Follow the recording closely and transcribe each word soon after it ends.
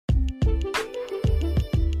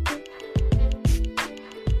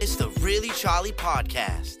Really Charlie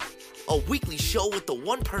Podcast, a weekly show with the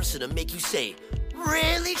one person to make you say,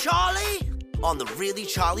 "Really, Charlie?" on the Really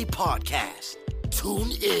Charlie Podcast.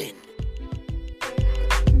 Tune in.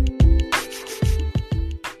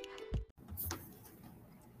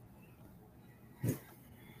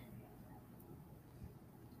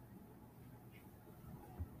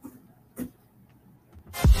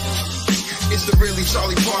 It's the Really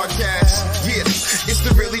Charlie Podcast. Yeah, it's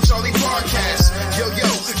the Really Charlie Podcast. Yo,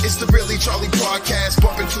 it's the Really Charlie Podcast.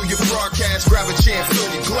 Bump into your broadcast, grab a chair,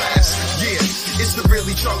 fill your glass. Yeah, it's the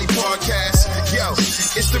Really Charlie Podcast. Yo,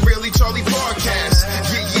 it's the Really Charlie Podcast.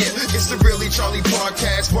 Yeah, it's the Really Charlie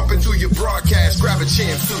Podcast. Bump into your broadcast, grab a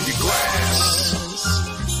chair, fill your glass.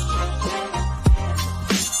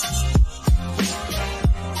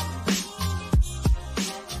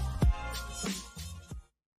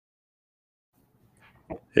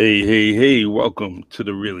 Hey, welcome to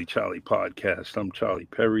the Really Charlie Podcast. I'm Charlie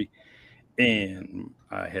Perry, and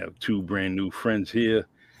I have two brand new friends here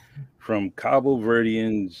from Cabo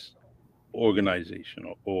Verdeans Organization,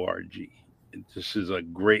 or ORG. This is a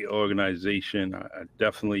great organization. I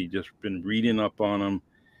definitely just been reading up on them.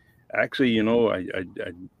 Actually,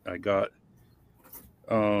 I got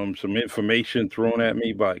some information thrown at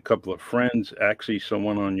me by a couple of friends. Actually,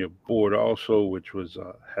 someone on your board also, which was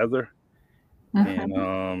Heather.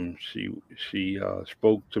 And she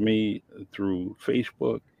spoke to me through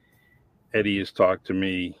Facebook. Eddie has talked to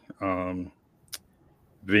me.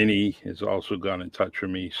 Vinny has also gotten in touch with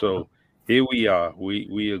me. So here we are.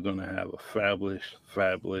 We are going to have a fabulous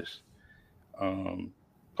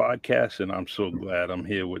podcast, and I'm so glad I'm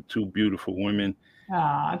here with two beautiful women.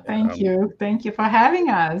 Thank you. Thank you for having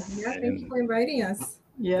us. Yeah, thank you for inviting us.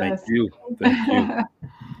 Yes. Thank you.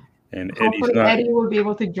 And Eddie will be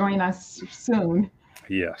able to join us soon.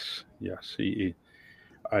 Yes. I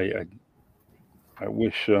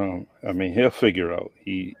wish. He'll figure out.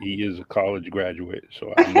 He is a college graduate,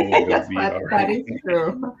 so I know he'll be all right. That is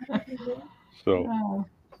true. So,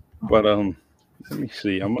 but let me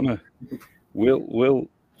see. We'll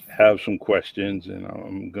have some questions, and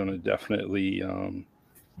I'm gonna definitely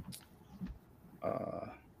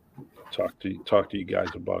talk to you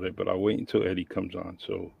guys about it. But I'll wait until Eddie comes on,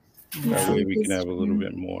 so that way we can have a little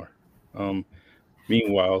bit more.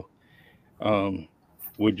 Meanwhile,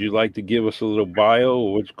 would you like to give us a little bio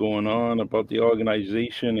or what's going on about the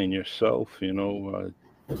organization and yourself?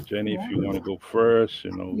 Jenny, if you want to go first,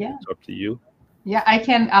 it's up to you. Yeah, I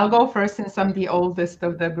can. I'll go first since I'm the oldest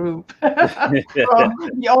of the group.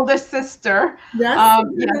 The oldest sister. Yes.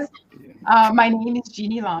 Yes. My name is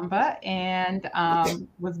Jeannie Lamba, and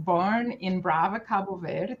was born in Brava, Cabo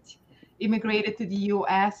Verde. Immigrated to the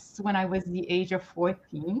U.S. when I was the age of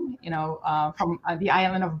 14, from the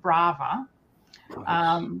island of Brava.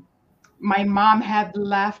 My mom had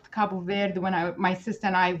left Cabo Verde when my sister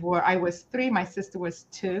and I was 3, my sister was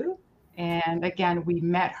 2. And again, we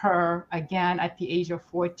met her again at the age of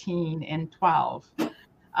 14 and 12.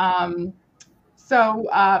 So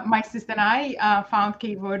my sister and I found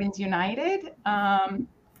Cape Verdeans United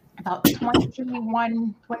about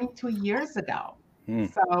 22 years ago.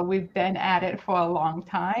 So we've been at it for a long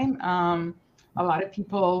time. A lot of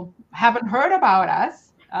people haven't heard about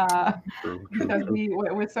us because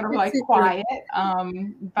we're sort of like quiet,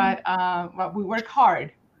 but we work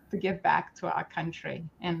hard to give back to our country.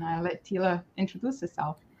 And I'll let Tila introduce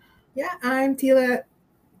herself. Yeah, I'm Tila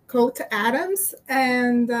Cote Adams,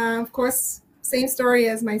 and of course, same story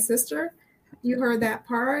as my sister. You heard that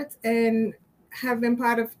part, and have been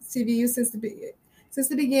part of CVU since the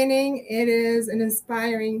beginning. It is an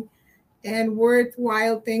inspiring and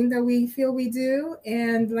worthwhile thing that we feel we do.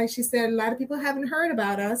 And like she said, a lot of people haven't heard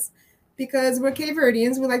about us because we're Cape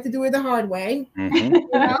Verdeans. We like to do it the hard way. Mm-hmm.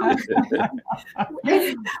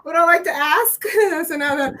 We don't like to ask. That's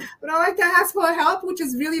another. We don't like to ask for help, which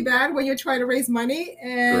is really bad when you're trying to raise money.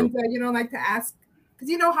 And you don't like to ask because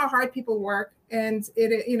you know how hard people work. And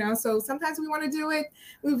so sometimes we want to do it.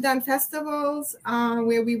 We've done festivals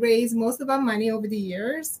where we raise most of our money over the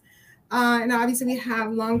years. And obviously we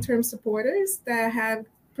have long-term supporters that have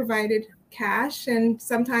provided cash and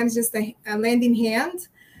sometimes just a lending hand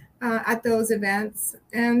at those events.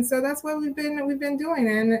 And so that's what we've been doing.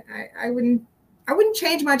 And I wouldn't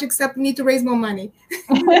change much except we need to raise more money.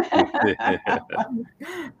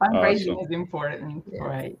 Fundraising is important,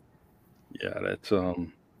 right? Yeah,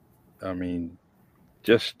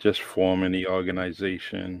 that's just forming the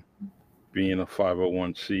organization, being a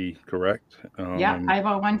 501c, correct?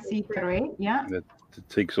 501c3, yeah. It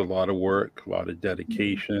takes a lot of work, a lot of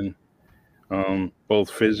dedication, both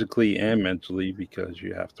physically and mentally, because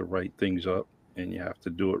you have to write things up and you have to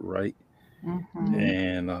do it right. Mm-hmm.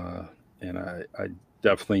 And and I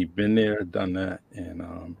definitely been there, done that,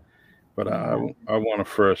 and but I want to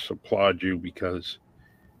first applaud you because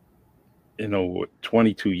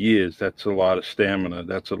 22 years, that's a lot of stamina,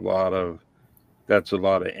 that's a lot of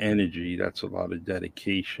energy, that's a lot of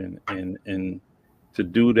dedication, and to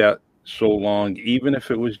do that so long, even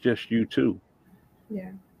if it was just you two.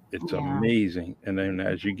 Yeah. It's amazing. And then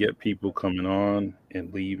as you get people coming on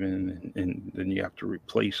and leaving, and then you have to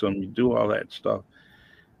replace them, you do all that stuff.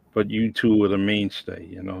 But you two are the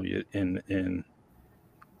mainstay, and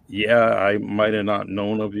yeah, I might have not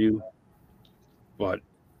known of you, but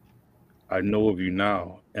I know of you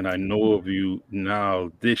now, and I know of you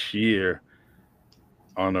now this year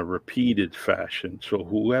on a repeated fashion. So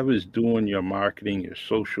whoever's doing your marketing, your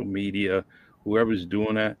social media, whoever's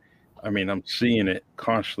doing that, I mean, I'm seeing it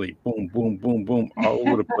constantly, boom, boom, boom, boom, all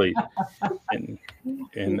over the place, and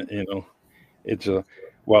it's a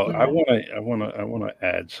well. I want to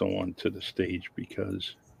add someone to the stage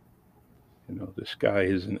because this guy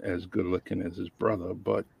isn't as good looking as his brother,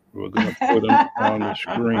 but we're gonna put him on the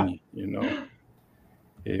screen.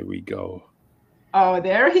 Here we go. Oh,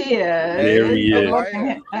 there he is. There he is.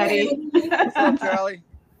 Eddie. What's up, Charlie?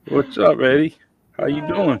 What's up, Eddie? How you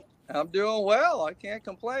doing? I'm doing well. I can't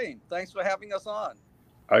complain. Thanks for having us on.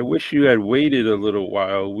 I wish you had waited a little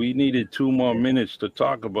while. We needed 2 more minutes to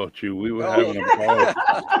talk about you. We were having a ball.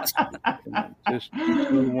 Just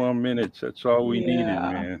 2 more minutes. That's all we needed,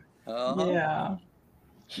 man. Yeah.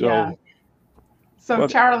 So,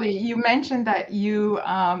 Charlie, you mentioned that you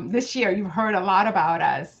this year you've heard a lot about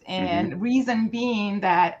us, and reason being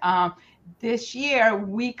that this year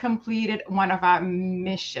we completed one of our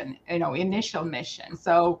initial mission.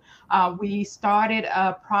 So we started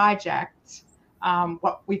a project,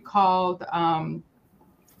 what we called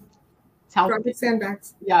Project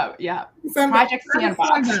Sandbox. Yeah. Project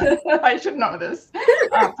Sandbox. I should know this.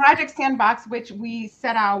 Project Sandbox, which we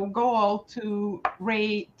set our goal to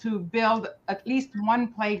build at least one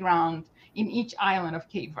playground in each island of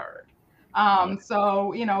Cape Verde.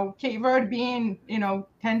 So, Cape Verde being, 10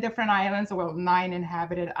 different islands, well, 9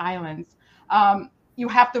 inhabited islands, you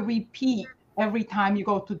have to repeat every time you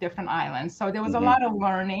go to different islands. So there was a lot of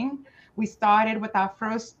learning. We started with our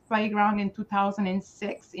first playground in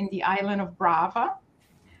 2006 in the island of Brava.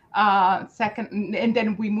 And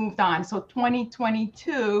then we moved on. So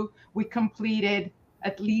 2022, we completed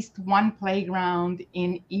at least one playground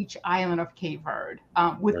in each island of Cape Verde,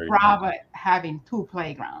 with Brava having 2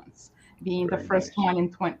 playgrounds, being the first one in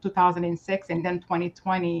 2006, and then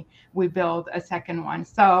 2020 we built a second one.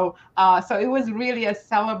 So it was really a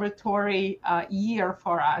celebratory year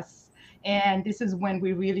for us. And this is when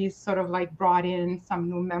we really sort of like brought in some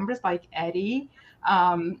new members like Eddie,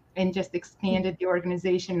 and just expanded the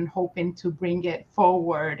organization, hoping to bring it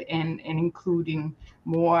forward and including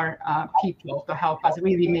more people to help us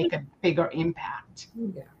really make a bigger impact.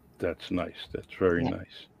 Yeah. That's nice. That's very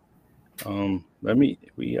nice.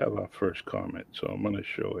 We have our first comment, so I'm going to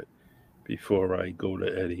show it before I go to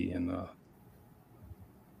Eddie in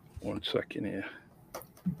 1 second here.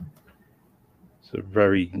 It's a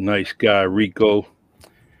very nice guy, Rico.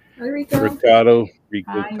 Hi, Rico. Ricardo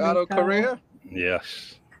Correa?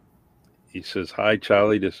 Yes. He says, hi,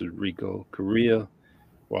 Charlie. This is Rico Correa,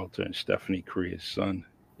 Walter and Stephanie Correa's son.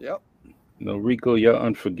 Yep. Rico, you're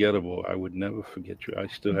unforgettable. I would never forget you. I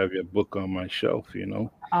still have your book on my shelf,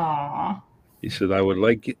 Aww. He said, I would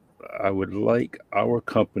like our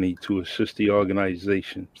company to assist the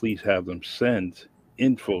organization. Please have them send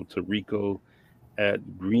info to Rico at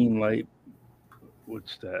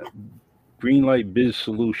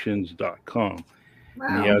greenlightbizsolutions.com. Wow.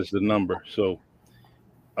 And he has the number. So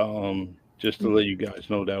just to let you guys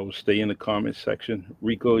know, that will stay in the comment section.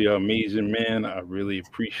 Rico, you're amazing, man. I really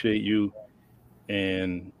appreciate you.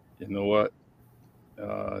 And you know what?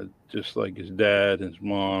 Just like his dad and his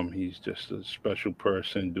mom, he's just a special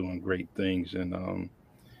person doing great things. And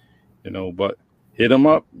but hit him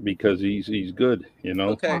up because he's good,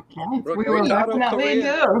 Okay. We will definitely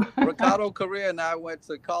do. Ricardo Correa and I went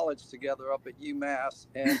to college together up at UMass,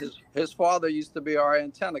 and his father used to be our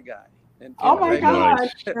antenna guy. Oh my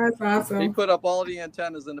gosh, that's awesome. He put up all the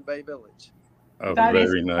antennas in the Bay Village. Oh, that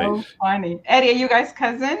very is nice. So funny. Eddie, are you guys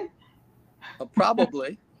cousin?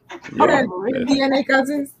 Probably. Yeah. DNA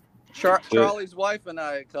cousins. Charlie's wife and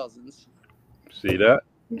I are cousins. See that?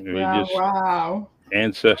 Wow.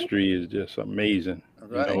 Ancestry is just amazing.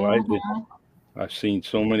 Right. I've seen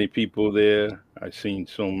so many people there. I've seen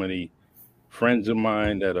so many friends of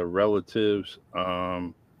mine that are relatives.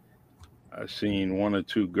 I've seen 1 or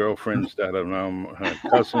 2 girlfriends that are now her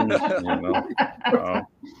cousins.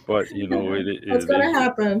 But it What's going to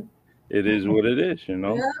happen? it is what it is, you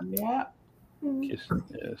know. Yeah.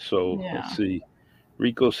 So Yeah. let's see.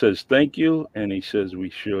 Rico says thank you, and he says we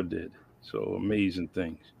sure did. So amazing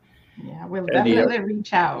things. Yeah, we'll Eddie, definitely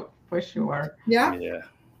reach out for sure. Yeah. Yeah.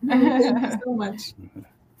 Thank you so much.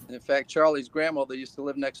 In fact, Charlie's grandmother used to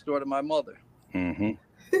live next door to my mother. Mm-hmm.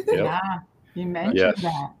 Yep. Yeah, you mentioned Yes.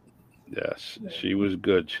 that. Yes. She was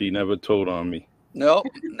good. She never told on me. No,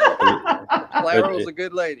 Clara was a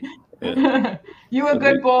good lady. Yeah. You a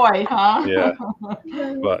good boy, huh? Yeah.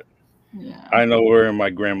 But Yeah. I know her and my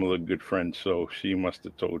grandmother are good friends, so she must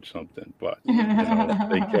have told something. But you know,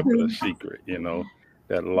 they kept it a secret. You know,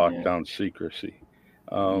 that lockdown secrecy.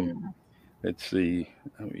 Let's see.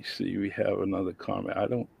 Let me see. We have another comment.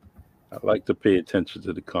 I like to pay attention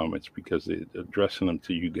to the comments because they're addressing them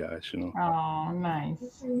to you guys. You know. Oh,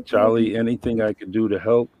 nice. Charlie, anything I could do to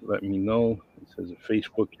help, let me know. It says a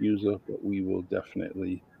Facebook user, but we will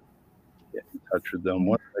definitely get in touch with them.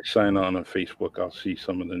 Once I sign on Facebook, I'll see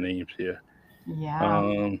some of the names here.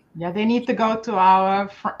 Yeah. Yeah, they need to go to our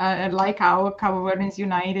our Cabo Verdeans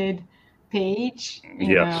United page.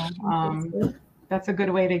 You Yes. know, that's a good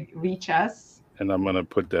way to reach us. And I'm gonna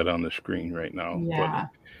put that on the screen right now. Yeah.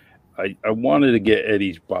 But I wanted to get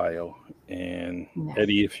Eddie's bio, and Yes.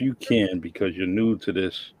 Eddie, if you can, because you're new to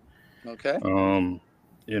this, Okay.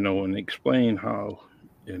 you know, and explain how,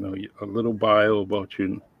 you know, a little bio about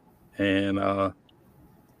you, and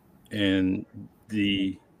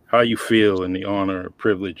the how you feel and the honor or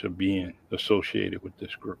privilege of being associated with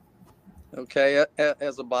this group. Okay.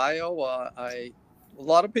 As a bio, a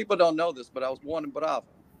lot of people don't know this, but I was born in Bravo.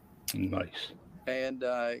 Nice. And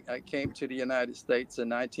I came to the United States in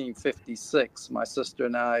 1956. My sister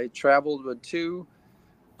and I traveled with two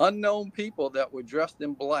unknown people that were dressed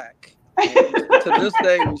in black. And to this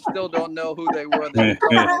day, we still don't know who they were. They were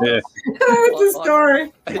That's the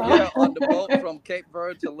story. on the boat from Cape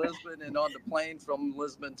Verde to Lisbon, and on the plane from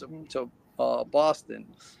Lisbon to Boston.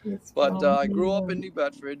 But I grew up in New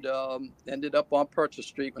Bedford, ended up on Purchase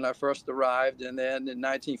Street when I first arrived. And then in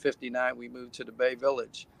 1959, we moved to the Bay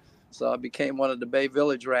Village. So I became one of the Bay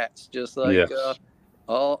Village rats, just like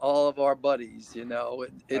all of our buddies, you know.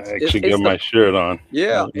 I actually got my shirt on.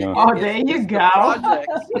 Yeah. Oh, there you go.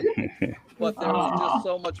 But there was just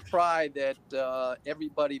so much pride that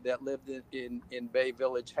everybody that lived in Bay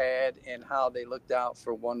Village had, and how they looked out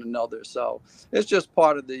for one another. So it's just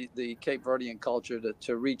part of the Cape Verdean culture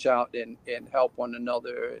to reach out and help one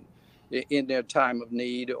another in their time of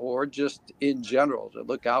need, or just in general to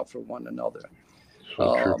look out for one another.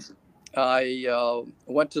 So I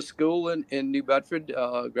went to school in New Bedford,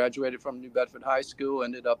 graduated from New Bedford High School,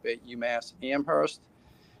 ended up at UMass Amherst.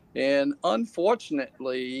 And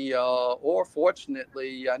unfortunately, or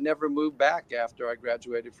fortunately, I never moved back after I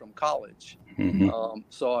graduated from college. Mm-hmm.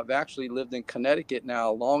 So I've actually lived in Connecticut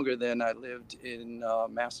now longer than I lived in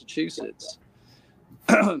Massachusetts.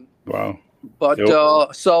 Wow. But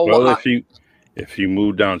if you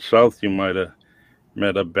moved down south, you might have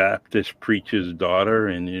met a Baptist preacher's daughter,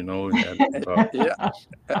 and you know,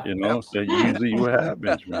 you know, that's usually what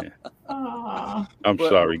happens, man. I'm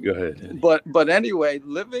sorry. Go ahead, Eddie. But anyway,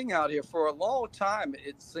 living out here for a long time,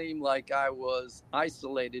 it seemed like I was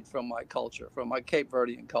isolated from my culture, from my Cape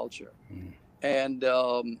Verdean culture, and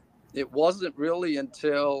it wasn't really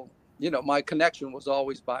until, you know, my connection was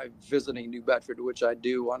always by visiting New Bedford, which I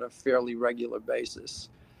do on a fairly regular basis.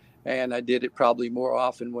 And I did it probably more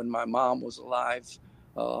often when my mom was alive.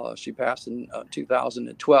 She passed in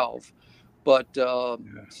 2012. But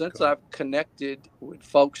since I've connected with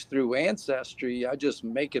folks through Ancestry, I just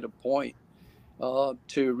make it a point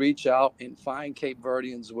to reach out and find Cape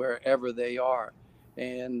Verdeans wherever they are.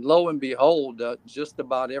 And lo and behold, just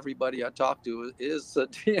about everybody I talk to is a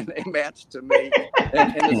DNA match to me.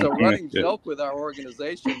 And it's a running joke with our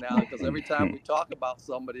organization now, because every time we talk about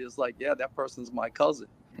somebody, it's like, yeah, that person's my cousin.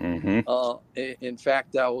 In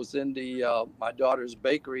fact, I was in my daughter's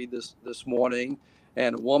bakery this morning,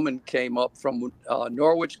 and a woman came up from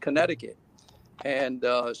Norwich, Connecticut. And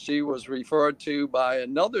she was referred to by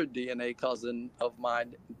another DNA cousin of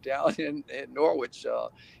mine down in Norwich,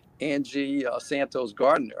 Angie Santos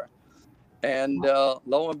Gardner. And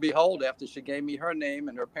lo and behold, after she gave me her name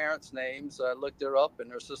and her parents' names, I looked her up, and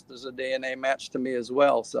her sister's a DNA match to me as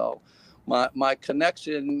well. So my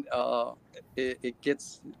connection, it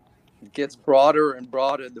gets broader and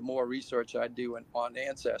broader the more research I do on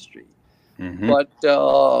Ancestry. But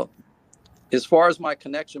as far as my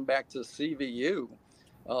connection back to CVU,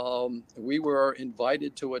 we were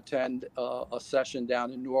invited to attend a session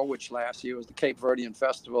down in Norwich last year. It was the Cape Verdean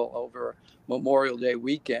Festival over Memorial Day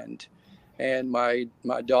weekend. And my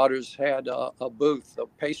daughters had a booth, a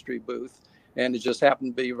pastry booth, and it just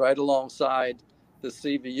happened to be right alongside the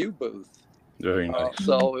CVU booth. Very nice.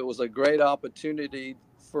 So it was a great opportunity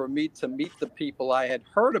for me to meet the people I had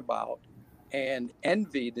heard about and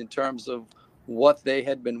envied in terms of what they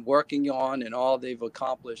had been working on and all they've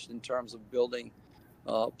accomplished in terms of building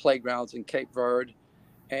playgrounds in Cape Verde.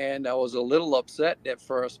 And I was a little upset at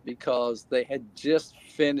first because they had just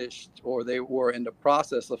finished, or they were in the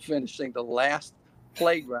process of finishing, the last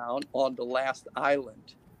playground on the last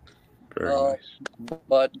island. Very nice.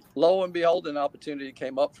 But lo and behold, an opportunity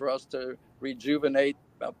came up for us to rejuvenate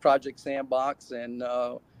Project Sandbox, and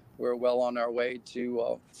we're well on our way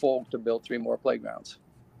to build 3 more playgrounds.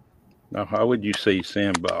 Now, how would you say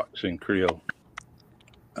sandbox in Creole?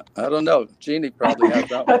 I don't know. Jeannie probably has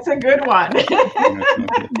that one. That's a good one.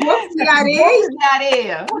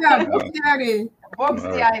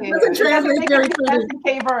 Doesn't translate very clearly.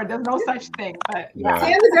 There's no such thing, but yeah.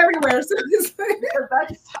 Sand is everywhere, so it's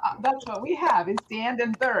that's what we have. It's sand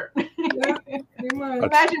and dirt. Yeah,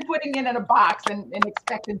 imagine putting it in a box and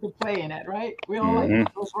expecting to play in it, right? We all like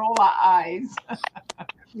to roll our eyes.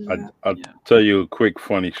 I'll tell you a quick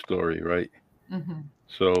funny story, right? Mm-hmm.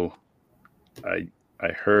 So I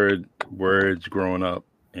heard words growing up,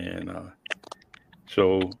 and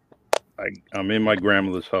so I'm in my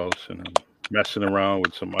grandmother's house, and I'm messing around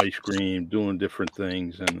with some ice cream, doing different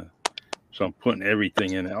things, and so I'm putting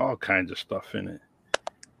everything in it, all kinds of stuff in it.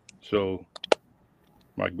 So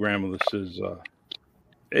my grandmother says,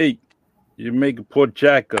 "Hey, you make a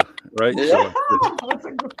porchaca, right?" Yeah.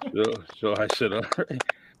 So I said, "All right."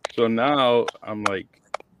 So now I'm like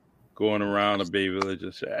going around a Bay Village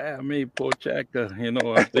and say, "I made porchaca,"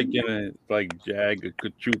 I'm thinking it's like Jag or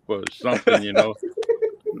Kachupa or something,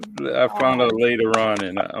 I found out later on,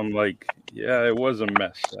 and I'm like, yeah, it was a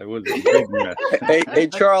mess. It was a big mess. Hey,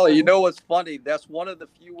 Charlie, you know what's funny? That's one of the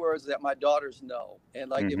few words that my daughters know. And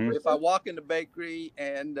like if I walk in the bakery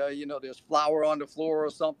and, there's flour on the floor or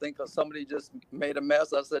something because somebody just made a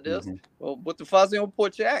mess, I said this, well, what the fuzzy on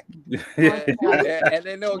porchac? And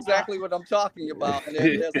they know exactly what I'm talking about. And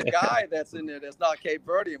there's a guy that's in there that's not Cape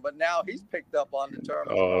Verdean, but now he's picked up on the term.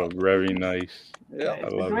 Oh, very nice. Yeah,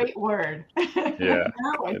 it's a great word. Yeah.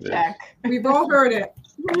 We've all heard it.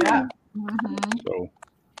 Yeah. So,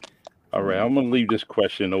 all right, I'm gonna leave this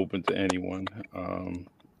question open to anyone.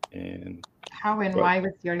 And how and why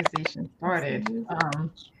was the organization started?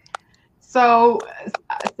 So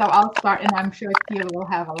I'll start, and I'm sure Keela will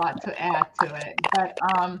have a lot to add to it. But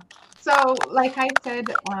so like I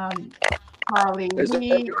said, Carly,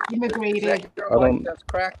 we immigrated. I don't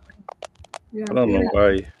know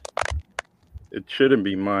why. It shouldn't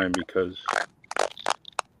be mine because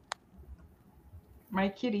my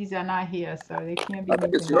kitties are not here, so they can't be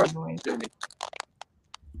making that noise.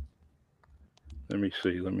 Let me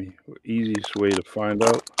see. Easiest way to find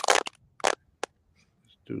out.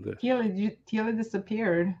 Let's do this. Keela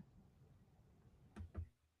disappeared.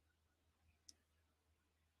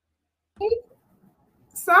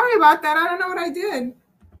 Sorry about that. I don't know what I did.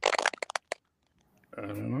 I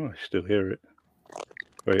don't know. I still hear it.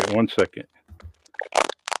 Wait 1 second.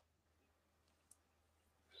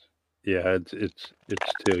 Yeah, it's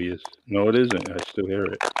Tilia's. No, it isn't. I still hear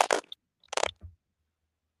it.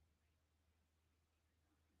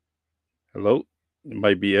 Hello? It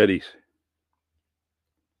might be Eddie's.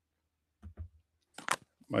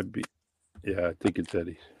 Might be. Yeah, I think it's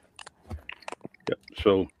Eddie's. Yep.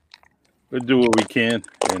 So we'll do what we can,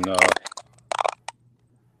 and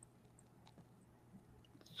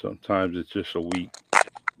sometimes it's just a weak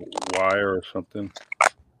wire or something.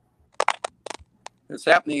 It's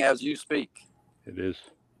happening as you speak. It is.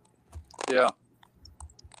 Yeah.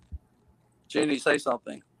 Jeannie, say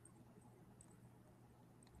something.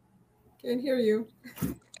 Can't hear you.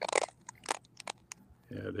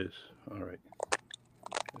 Yeah, it is. All right.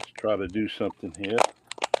 Let's try to do something here.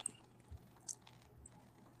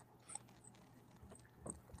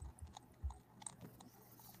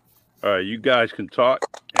 All right, you guys can talk,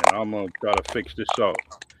 and I'm going to try to fix this out.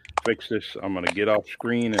 I'm going to get off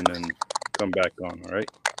screen and then come back on, all right?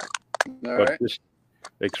 All right. Just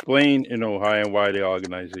explain, how and why the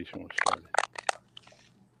organization was started.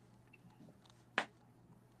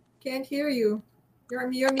 Can't hear you. You're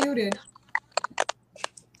muted.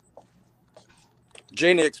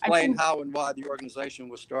 Jeannie, explain how and why the organization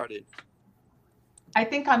was started. I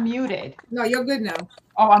think I'm muted. No, you're good now.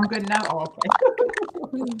 Oh, I'm good now? Oh, okay.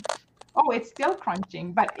 Oh, it's still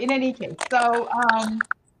crunching, but in any case,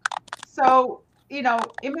 so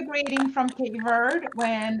immigrating from Cape Verde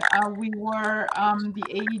when we were the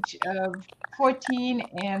age of 14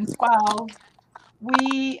 and 12,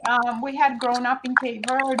 we had grown up in Cape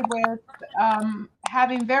Verde with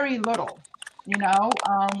having very little. You know,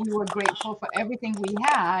 we were grateful for everything we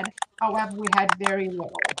had. However, we had very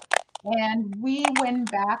little. And we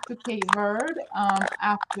went back to Cape Verde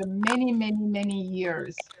after many, many, many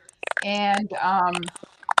years. And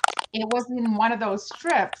it was in one of those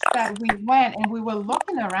trips that we went and we were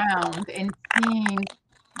looking around and seeing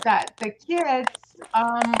that the kids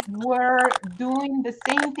were doing the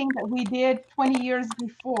same thing that we did 20 years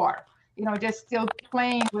before, you know, just still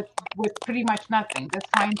playing with pretty much nothing, just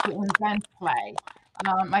trying to invent play.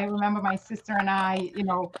 I remember my sister and I, you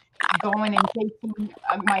know, going and taking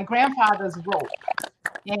my grandfather's rope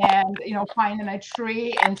and, you know, finding a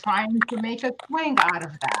tree and trying to make a swing out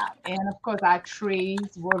of that. And of course, our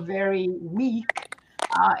trees were very weak.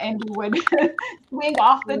 And we would swing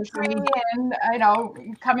off the tree and, you know,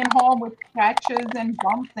 coming home with scratches and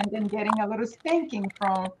bumps and then getting a little spanking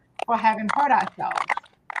for having hurt ourselves.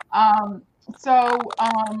 So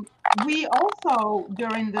we also,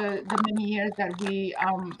 during the many years that we,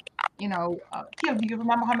 you know, Teal, do you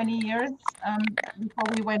remember how many years before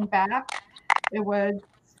we went back? It was,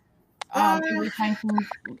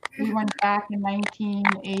 we went back in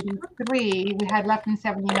 1983. We had left in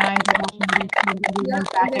 79, but left in 82, and then we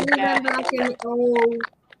went back again.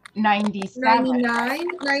 In 97.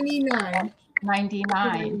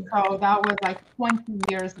 99. So that was like 20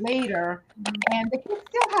 years later, and the kids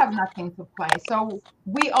still have nothing to play. So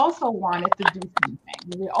we also wanted to do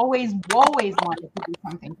something. We always wanted to do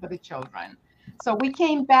something for the children. So we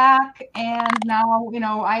came back, and now, you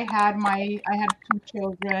know, I had 2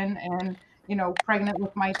 children, and, you know, pregnant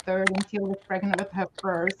with my third, and Teal was pregnant with her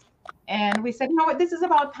first. And we said, you know what, this is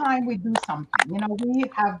about time we do something. You know, we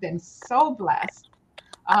have been so blessed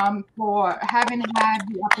for having had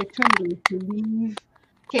the opportunity to leave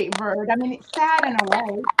Cape Verde. I mean, it's sad in a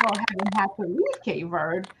way for having had to leave Cape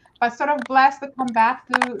Verde, but sort of blessed to come back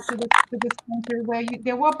to this country where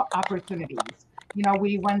there were opportunities. You know,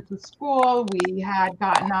 we went to school, we had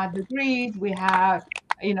gotten our degrees, we had,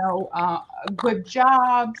 you know, good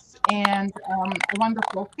jobs and a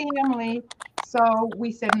wonderful family. So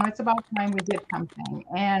we said, no, it's about time we did something.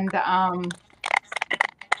 And,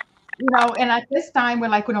 you know, and at this time, we're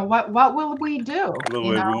like, you know, what will we do?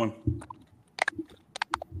 Hello, everyone.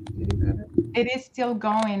 It is still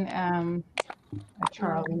going,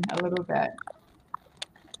 Charlie, a little bit.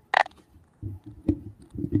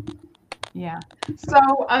 Yeah. So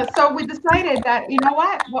we decided that, you know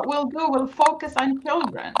what we'll do, we'll focus on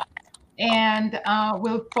children, and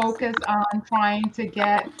we'll focus on trying to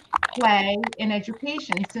get play in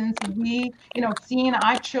education, since we, you know, seeing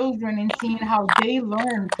our children and seeing how they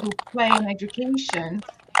learn through play and education,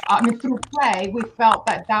 through play, we felt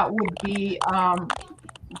that would be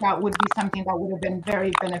something that would have been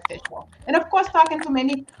very beneficial. And of course, talking to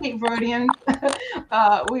many Cape Verdeans,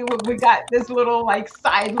 we got this little like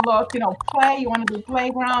side look, you know, play, you want to do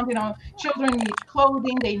playground, you know, children need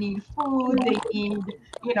clothing, they need food, they need,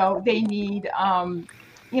 you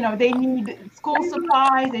know, they need school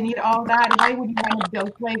supplies, they need all that. Why would you want to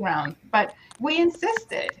build playgrounds? But we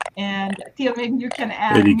insisted. And Teal, maybe you can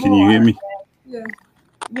add Eddie, more. can you hear me?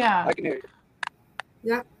 Yeah. I can hear you.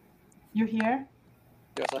 Yeah. You hear?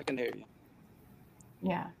 Yes, I can hear you.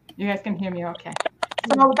 Yeah, you guys can hear me okay.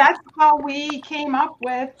 So that's how we came up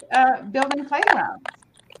with building playgrounds.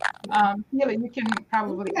 Teal, you can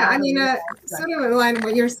probably. Yeah, I mean, sort of in line with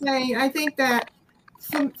what you're saying. I think that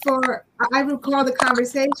I recall the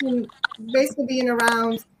conversation basically being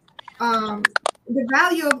around the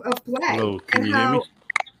value of play. Hello, can and you how, hear me?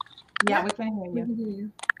 Yeah, we can hear you. We can hear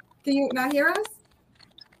you. Can you not hear us?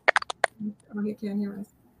 Oh, you can't hear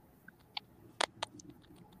us.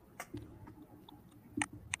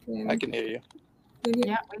 I can hear you.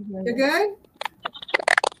 Yeah, You're good?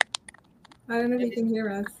 I don't know if you can hear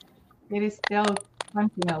us. it is still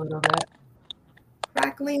crunching a little bit.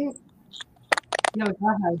 Crackling. No, go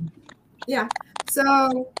ahead. Yeah.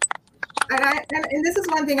 So, and this is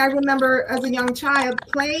one thing I remember as a young child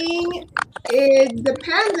playing. It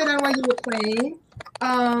depended on what you were playing.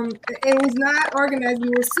 It was not organized. We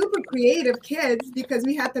were super creative kids because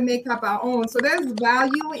we had to make up our own. So there's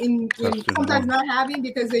value in sometimes not having,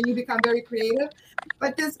 because then you become very creative.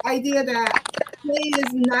 But this idea that play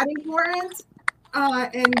is not important,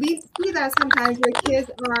 and we see that sometimes where kids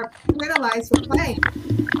are penalized for playing.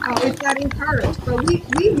 It's not encouraged. But we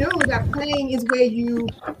knew that playing is where you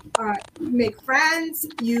make friends,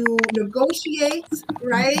 you negotiate,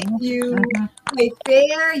 right? You play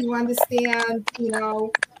fair, you understand,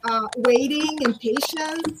 waiting and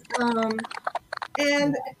patience.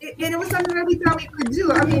 And it was something that we thought we could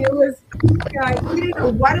do. I mean, it was, we didn't know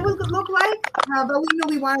what it would look like, but we knew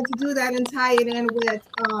we wanted to do that and tie it in with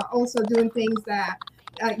also doing things that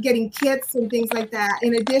getting kits and things like that,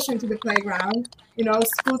 in addition to the playground,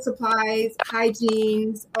 food supplies,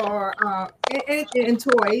 hygienes, or and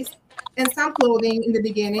toys, and some clothing in the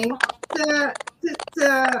beginning to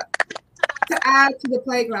add to the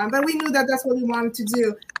playground. But we knew that that's what we wanted to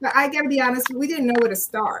do. But I gotta be honest, we didn't know where to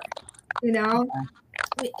start.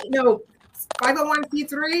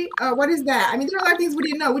 501c3, what is that? I mean, there are a lot of things we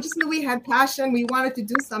didn't know. We just knew we had passion. We wanted to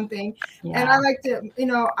do something. Yeah. And I like to,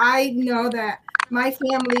 I know that my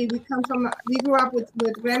family, we grew up with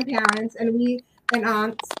grandparents and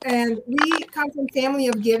aunts, and we come from family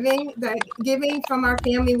of giving. That giving from our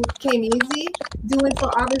family came easy. Doing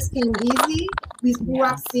for others came easy. We grew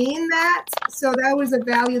up seeing that. So that was a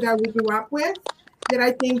value that we grew up with that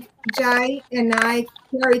I think Jai and I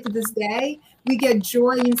carry to this day. We get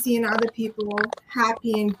joy in seeing other people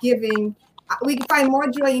happy and giving. We can find more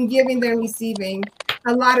joy in giving than receiving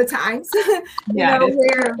a lot of times. We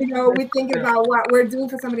think about what we're doing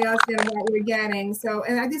for somebody else than what we're getting. So,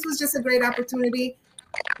 and this was just a great opportunity.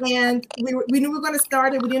 And we knew we were going to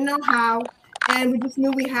start it. We didn't know how. And we just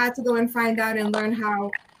knew we had to go and find out and learn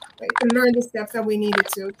learn the steps that we needed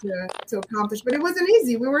to accomplish. But it wasn't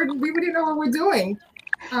easy. We didn't know what we're doing.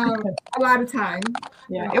 A lot of time.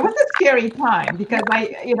 Yeah, it was a scary time because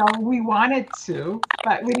we wanted to,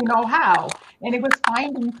 but we didn't know how. And it was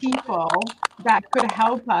finding people that could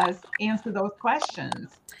help us answer those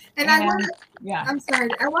questions. And I want to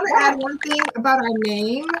add one thing about our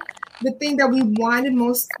name. The thing that we wanted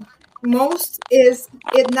most is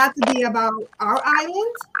it not to be about our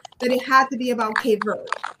island, but it had to be about Cape Verde.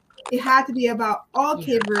 It had to be about all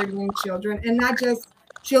Cape Verdean children and not just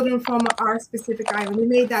children from our specific island. We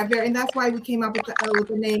made that and that's why we came up with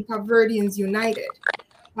the name Cape Verdeans United,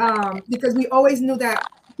 because we always knew that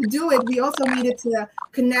to do it, we also needed to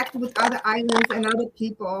connect with other islands and other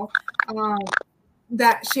people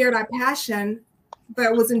that shared our passion, but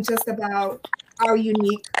it wasn't just about our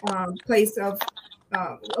unique place of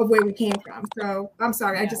where we came from. So I'm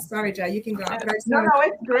sorry, sorry, Jai, you can go. No,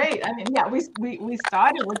 it's great. I mean, we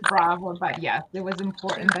started with Bravo, but yes, it was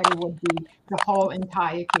important that it would be the whole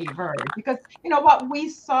entire Cape Verde, because what we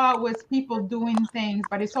saw was people doing things,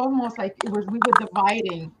 but it's almost like we were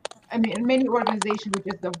dividing. I mean, many organizations were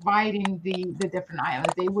just dividing the different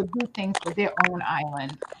islands. They would do things for their own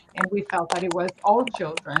island, and we felt that it was all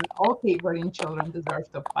children, all Cape Verdean children deserve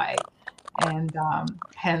to play. And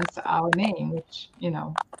hence our name, which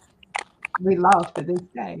we love to this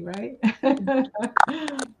day, right?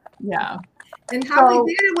 Yeah. And how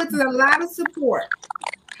we did it was a lot of support.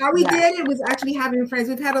 How we did it was actually having friends.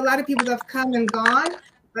 We've had a lot of people that have come and gone,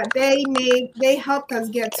 but they helped us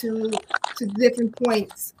get to different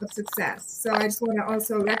points of success. So I just want to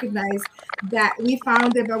also recognize that we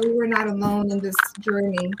found it, but we were not alone in this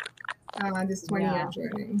journey, this 20-year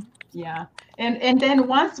journey. Yeah. And then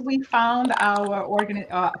once we found our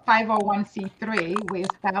 501c3, we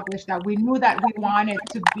established that we knew that we wanted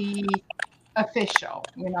to be official.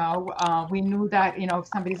 We knew that, if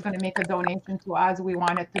somebody's going to make a donation to us, we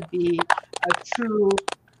wanted to be a true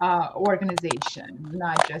organization,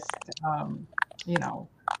 not just, through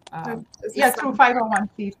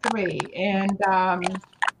 501c3.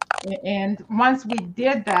 And once we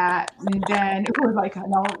did that, then it was like,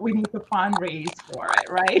 no, we need to fundraise for it,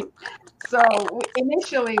 right? So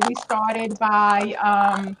initially we started by,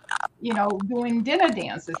 doing dinner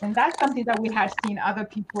dances, and that's something that we had seen other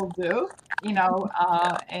people do,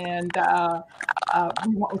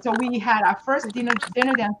 so we had our first dinner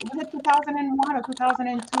dance. Was it 2001 or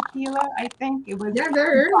 2002, Keela? I think it was. Yeah,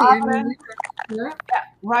 very early.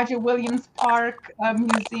 Roger Williams Park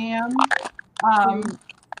Museum.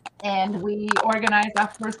 And we organized our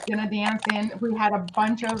first dinner dance, and we had a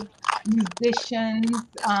bunch of musicians,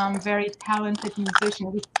 very talented musicians.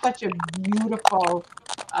 It was such a beautiful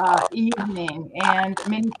evening, and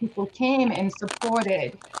many people came and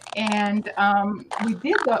supported. And we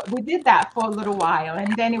did that for a little while,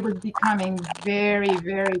 and then it was becoming very,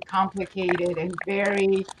 very complicated and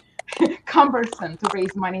very cumbersome to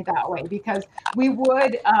raise money that way, because we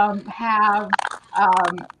would have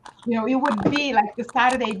it would be like the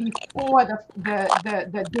Saturday before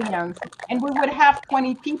the dance, and we would have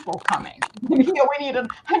 20 people coming. We needed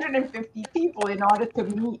 150 people in order to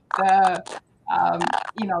meet the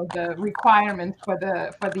requirements for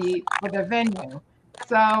the venue.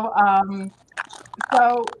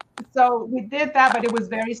 So we did that, but it was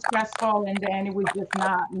very stressful, and then it was just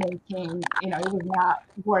not making, it was not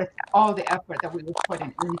worth all the effort that we were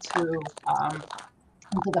putting into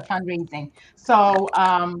the fundraising. So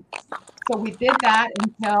we did that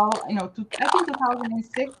until, I think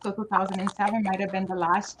 2006 or 2007 might have been the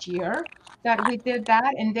last year. that we did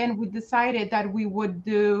that, and then we decided that we would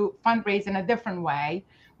do fundraising a different way,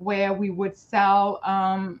 where we would sell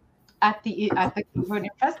at the Cape Verdean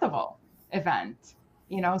Festival event.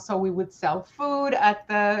 So we would sell food at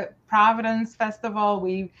the Providence Festival.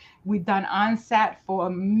 We've done on-set for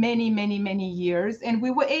many, many, many years, and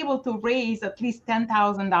we were able to raise at least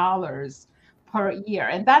 $10,000 per year.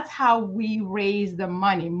 And that's how we raised the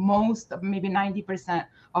money. Most of, maybe 90%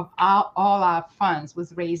 of all our funds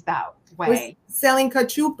was raised that way. We're selling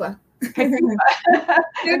cachupa. Cachupa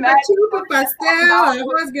pastel,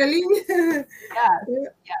 arroz galinha.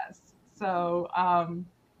 Yes. So,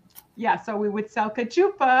 so we would sell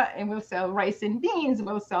cachupa, and we'll sell rice and beans,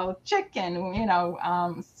 we'll sell chicken,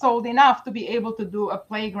 sold enough to be able to do a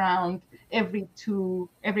playground every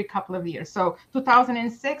couple of years. So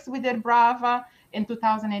 2006, we did Brava. In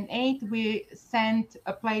 2008, we sent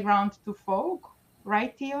a playground to Folk,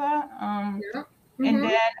 right, Tila?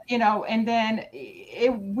 And then,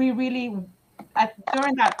 we really,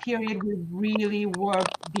 during that period, we really were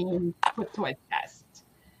being put to a test,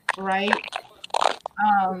 right?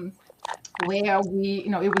 Where we,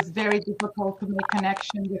 it was very difficult to make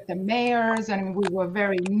connection with the mayors, and we were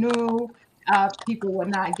very new. People were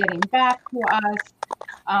not getting back to us.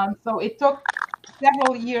 So it took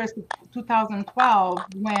several years to 2012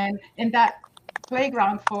 when, in that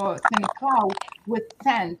playground for St. Cloud was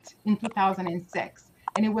sent in 2006.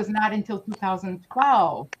 And it was not until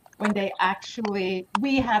 2012 when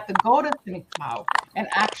we had to go to St. Cloud and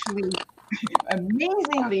actually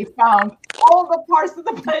amazingly found all the parts of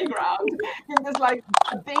the playground in this like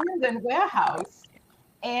abandoned warehouse,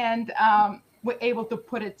 and we're able to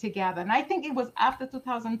put it together. And I think it was after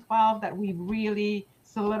 2012 that we really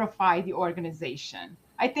solidified the organization.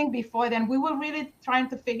 I think before then we were really trying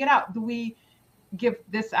to figure out, do we give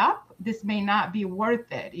this up? This may not be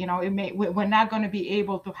worth it. We're not going to be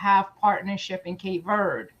able to have partnership in Cape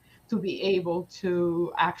Verde to be able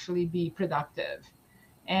to actually be productive.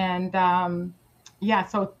 And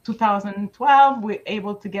so 2012, we're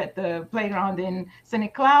able to get the playground in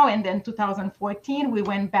St. Cloud. And then 2014, we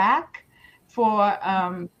went back for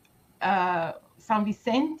Saint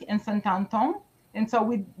Vicente and Saint Anton. And so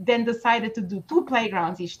we then decided to do 2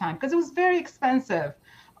 playgrounds each time because it was very expensive.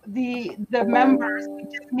 The members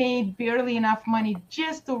just made barely enough money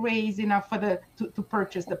just to raise enough for to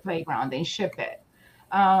purchase the playground and ship it.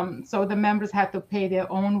 So the members had to pay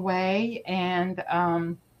their own way. And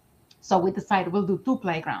so we decided we'll do 2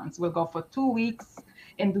 playgrounds. We'll go for 2 weeks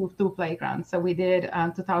and do 2 playgrounds. So we did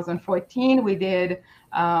 2014, we did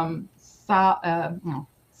Saint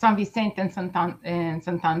Vicente and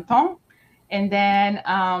Saint Anton. And then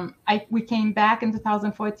we came back in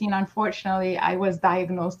 2014. Unfortunately, I was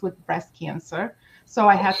diagnosed with breast cancer. So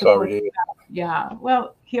I had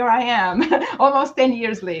well, here I am almost 10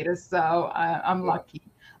 years later. So I'm lucky.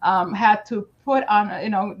 Had to put on,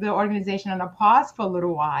 the organization on a pause for a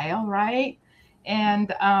little while, right?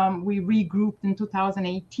 And we regrouped in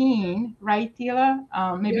 2018, right, Tila?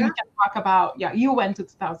 Maybe we can talk about, you went to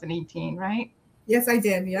 2018, right? Yes, I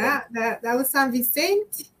did. Yeah, that was Saint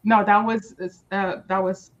Vicente. No, that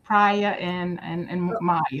was prior and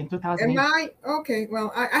May in 2008. And May, okay.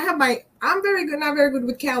 Well, I have I'm very good, not very good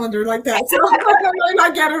with calendar like that, so I might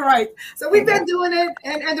not get it right. So we've been doing it,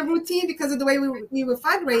 and the routine, because of the way we were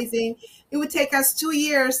fundraising, it would take us 2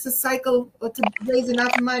 years to cycle or to raise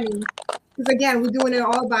enough money. Because again, we're doing it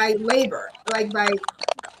all by labor, like by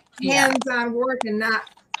hands-on work and not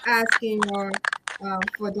asking for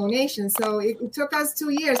donations. So it took us 2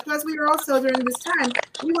 years. Plus, we were also, during this time,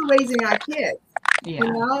 we were raising our kids.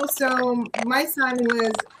 So my son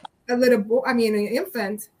was an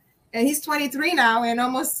infant, and he's 23 now and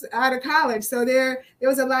almost out of college. So there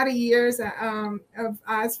was a lot of years of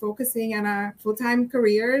us focusing on our full-time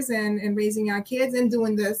careers and raising our kids and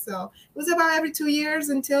doing this. So it was about every 2 years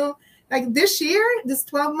until like this year, this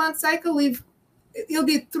 12-month cycle, it'll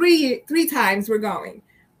be three times we're going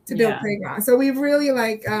to build playgrounds. So we've really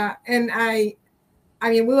we're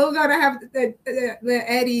gonna have the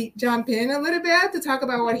Eddie jump in a little bit to talk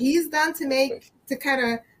about what he's done to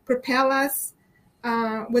kind of propel us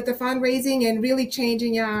with the fundraising and really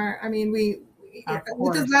changing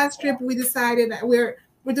with this last trip we decided that we're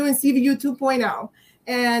doing CVU 2.0,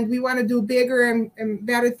 and we want to do bigger and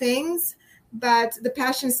better things, but the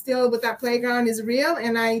passion still with that playground is real.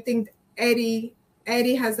 And I think Eddie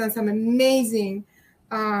has done some amazing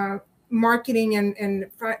marketing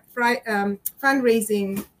and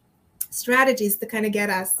fundraising strategies to kind of get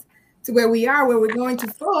us to where we are, where we're going to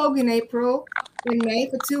Folk in May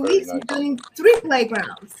for 2 weeks. We're doing 3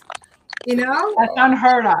 playgrounds. That's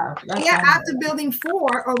unheard of. After building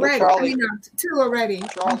 4 already. 2 already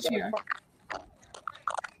this year.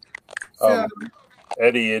 So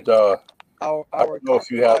Eddie, I don't know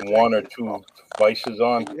if you have one or two devices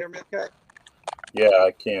on. Can you hear me okay? Yeah,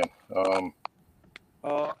 I can.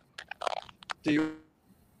 Do you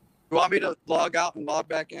want me to log out and log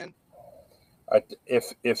back in?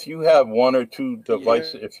 If you have one or two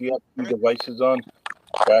devices, if you have two devices on,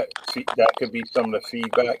 that could be some of the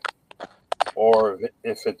feedback. Or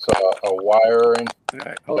if it's a wiring,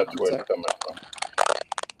 right, that's where it's coming from.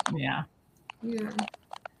 Yeah. Yeah.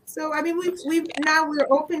 So I mean, we're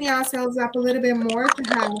opening ourselves up a little bit more to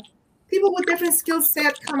have people with different skill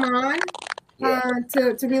sets come on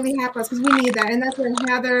to really help us, because we need that, and that's where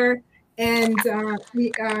Heather and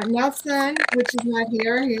Nelson, which is not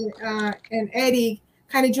here, and Eddie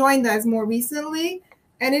kind of joined us more recently,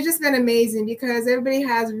 and it's just been amazing because everybody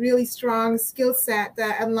has really strong skill set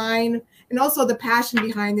that align, and also the passion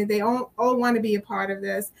behind it. They all want to be a part of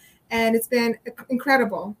this, and it's been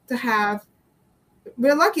incredible to have.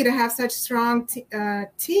 We're lucky to have such strong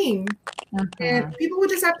team and people who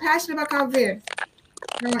just are passionate about Cabo Verde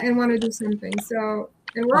and want to do something. So,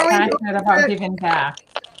 and we're always passionate about giving back.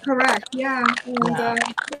 Correct. Yeah. And,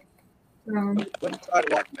 Let me try to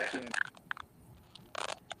walk back in.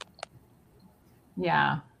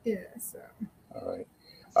 Yeah. So. All right.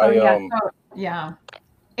 So,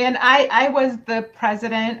 and I was the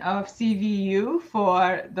president of CVU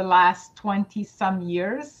for the last 20 some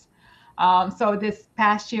years. So this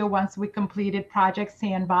past year, once we completed Project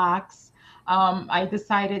Sandbox, I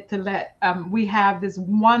decided to we have this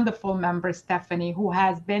wonderful member, Stephanie, who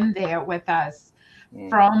has been there with us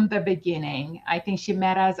from the beginning. I think she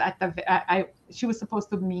met us at she was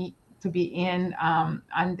supposed to be in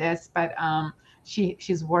on this, but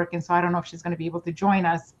she's working, so I don't know if she's going to be able to join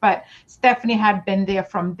us. But Stephanie had been there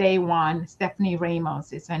from day one. Stephanie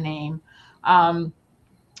Ramos is her name.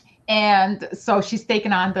 And so she's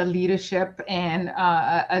taken on the leadership and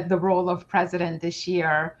the role of president this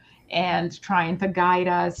year, and trying to guide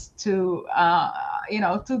us to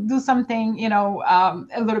do something,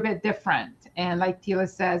 a little bit different. And like Tila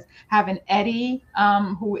says, having Eddie,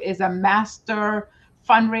 who is a master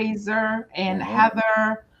fundraiser, and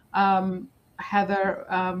Heather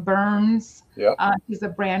Burns. She's a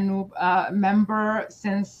brand new member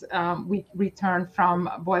since we returned from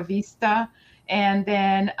Boa Vista. And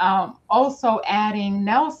then also adding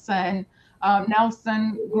Nelson.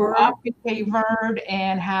 Nelson grew up in Cape Verde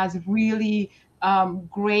and has really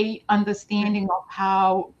great understanding of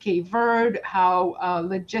how Cape Verde, how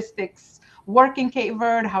logistics work in Cape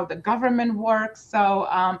Verde, how the government works. So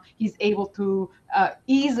he's able to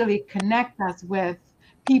easily connect us with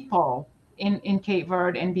people in Cape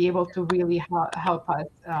Verde and be able to really help us.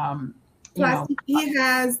 Plus, he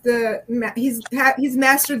has he's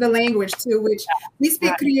mastered the language too, which we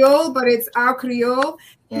speak Creole, but it's our Creole.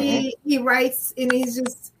 He writes, and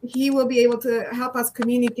he will be able to help us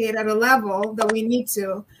communicate at a level that we need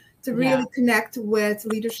to really connect with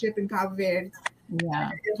leadership in Cabo Verde. Yeah,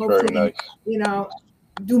 and hopefully, very nice.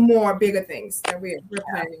 Do more bigger things that we're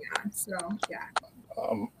planning on. So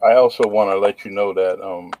I also want to let you know that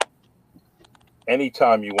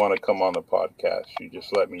anytime you want to come on the podcast, you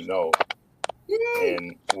just let me know.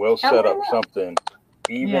 And we'll set up something,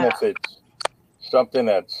 even if it's something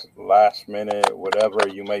that's last minute, whatever.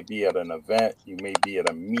 You may be at an event, you may be at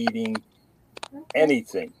a meeting,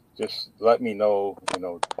 anything. Just let me know,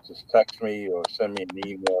 just text me or send me an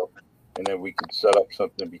email, and then we can set up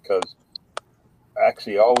something, because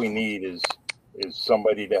actually all we need is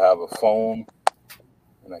somebody to have a phone,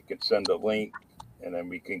 and I can send a link, and then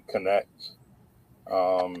we can connect.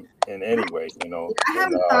 In any way, I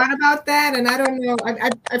haven't thought about that, and I don't know.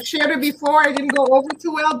 I've shared it before. I didn't go over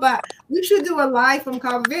too well, but we should do a live from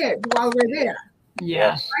Cabo Verde while we're there.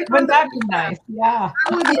 Yes, wouldn't that be nice? Yeah,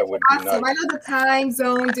 that would be awesome. Nice. I know the time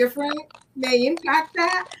zone difference may impact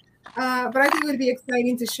that, but I think it would be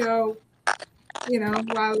exciting to show,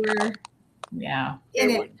 while we're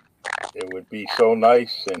it would be so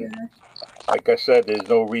nice, and like I said, there's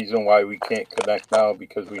no reason why we can't connect now,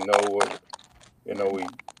 because we know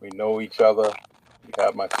we know each other. You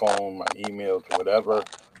have my phone, my emails, whatever.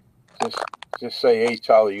 Just say, hey,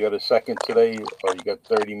 Charlie, you got a second today, or you got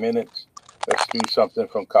 30 minutes? Let's do something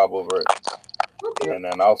from Cabo Verde. Okay. And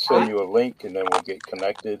then I'll send you a link, and then we'll get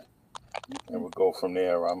connected, and we'll go from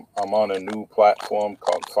there. I'm on a new platform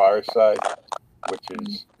called Fireside, which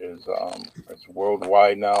is it's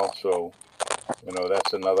worldwide now. So,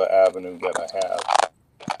 that's another avenue that I have.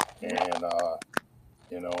 And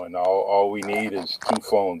and all we need is two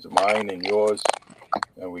phones, mine and yours,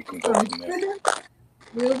 and we can go from there.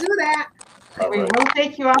 We'll do that. We will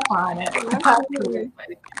take you up on it. No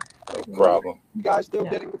problem. You guys still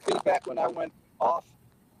getting the feedback when I went off?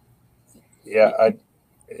 Yeah,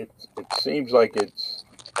 it seems like it's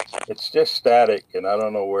just static, and I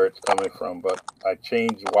don't know where it's coming from. But I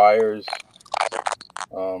changed wires.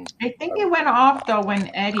 I think it went off though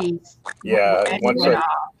when Eddie's Yeah, when Eddie went off.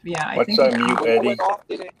 Yeah, I once think I it's mute off. Eddie. Went off,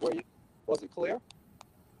 was it clear?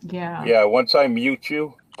 Yeah. Yeah, once I mute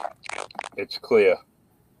you, it's clear.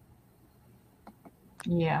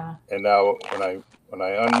 Yeah. And now when I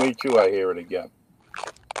unmute you, I hear it again.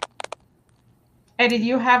 Eddie, do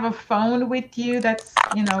you have a phone with you that's,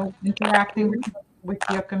 interacting with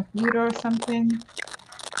your computer or something?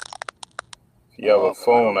 If you have a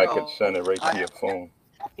phone, I don't could know. send it right to your phone.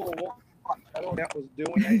 I don't know if that was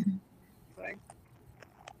doing anything.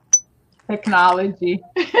 Technology.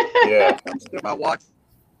 Yeah. I'm still my watch.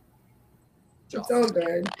 It's all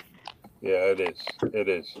good. Yeah, it is. It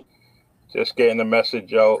is. Just getting the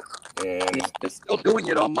message out, and It's still doing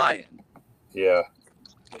it on my end. yeah.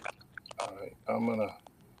 All right,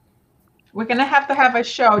 We're gonna have to have a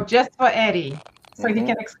show just for Eddie, so he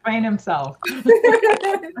can explain himself.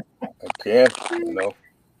 I can,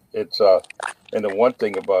 it's and the one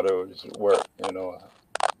thing about it is work.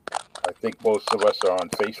 I think most of us are on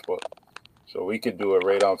Facebook, so we could do it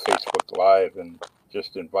right on Facebook Live and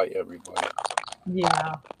just invite everybody.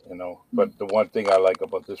 Yeah. But the one thing I like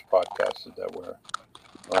about this podcast is that we're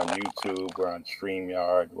on YouTube, we're on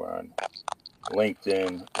StreamYard, we're on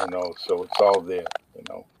LinkedIn, so it's all there,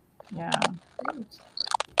 Yeah.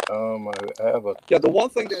 I have a the one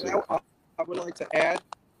thing that I would like to add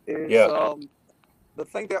is the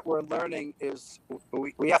thing that we're learning is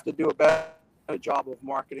we have to do a better job of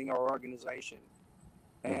marketing our organization,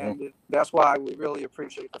 and that's why we really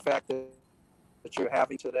appreciate the fact that you're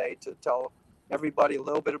having today to tell everybody a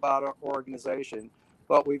little bit about our organization.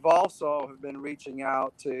 But we've also have been reaching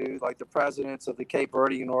out to like the presidents of the Cape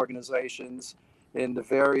Verdean organizations in the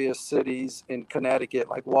various cities in Connecticut,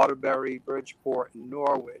 like Waterbury, Bridgeport, and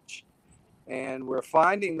Norwich. And we're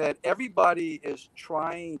finding that everybody is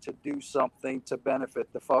trying to do something to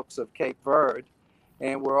benefit the folks of Cape Verde.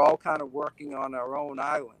 And we're all kind of working on our own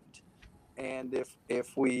island. And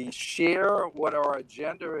if we share what our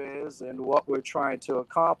agenda is and what we're trying to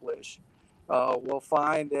accomplish, we'll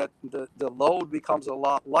find that the load becomes a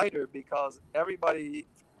lot lighter because everybody,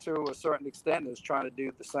 to a certain extent, is trying to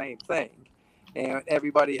do the same thing. And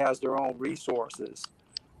everybody has their own resources.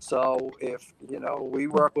 So if, we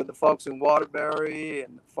work with the folks in Waterbury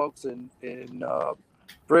and folks in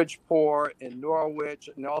Bridgeport and Norwich,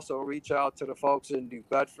 and also reach out to the folks in New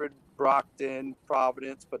Bedford, Brockton,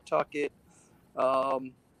 Providence, Pawtucket,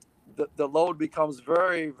 the load becomes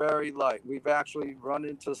very, very light. We've actually run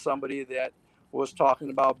into somebody that was talking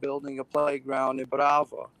about building a playground in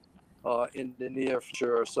Brava in the near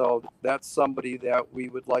future. So that's somebody that we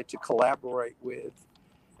would like to collaborate with.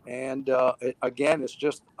 And again, it's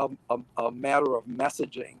just a matter of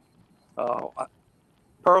messaging.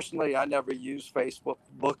 Personally, I never used Facebook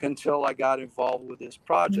until I got involved with this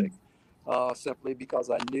project, simply because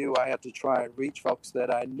I knew I had to try and reach folks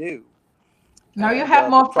that I knew. Now you have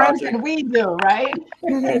more friends than we do, right?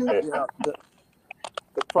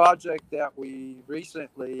 The project that we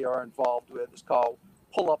recently are involved with is called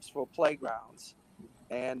Pull-Ups for Playgrounds.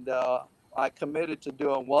 And I committed to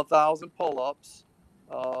doing 1,000 pull-ups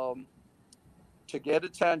to get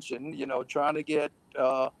attention, trying to get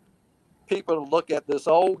people to look at this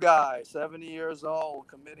old guy, 70 years old,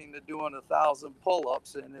 committing to doing 1,000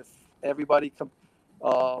 pull-ups. And if everybody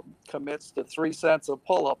commits to 3 cents a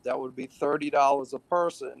pull-up, that would be $30 a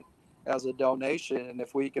person as a donation. And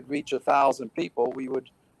if we could reach 1,000 people, we would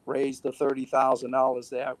raise the $30,000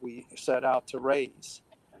 that we set out to raise.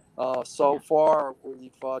 So far,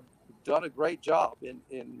 we've done a great job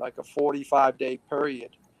in like a 45-day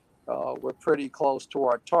period. We're pretty close to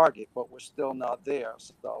our target, but we're still not there.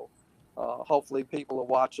 So hopefully people are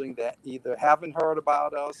watching that either haven't heard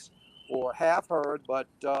about us or have heard, but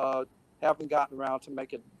haven't gotten around to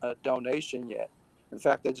making a donation yet. In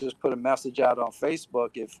fact, I just put a message out on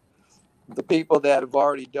Facebook. If the people that have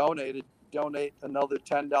already donated donate another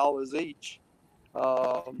 $10 each,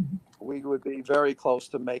 we would be very close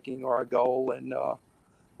to making our goal. And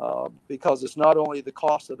because it's not only the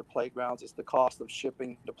cost of the playgrounds, it's the cost of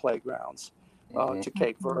shipping the playgrounds to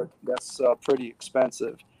Cape Verde. That's pretty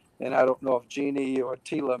expensive. And I don't know if Jeannie or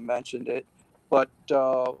Tila mentioned it, but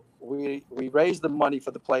we raise the money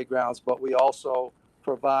for the playgrounds, but we also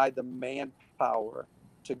provide the manpower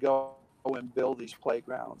to go and build these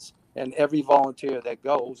playgrounds. And every volunteer that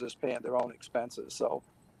goes is paying their own expenses. So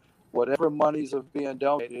whatever monies are being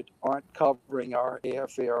donated aren't covering our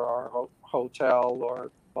airfare, our hotel,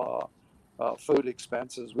 or food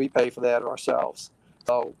expenses. We pay for that ourselves.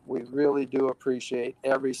 we really do appreciate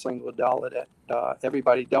every single dollar that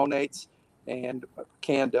everybody donates and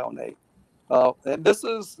can donate. And this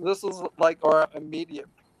is like our immediate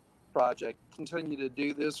project. Continue to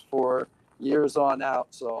do this for years on out.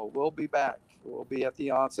 So we'll be back. We'll be at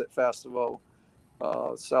the Onset Festival,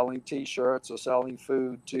 selling T-shirts or selling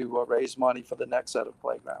food to raise money for the next set of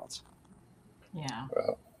playgrounds. Yeah.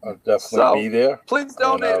 I'll definitely be there. Please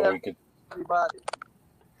donate, we could everybody.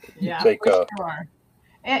 take for sure.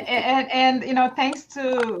 And thanks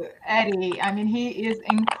to Eddie. I mean, he is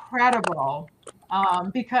incredible,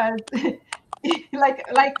 because like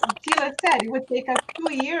Tila said, it would take us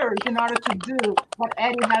 2 years in order to do what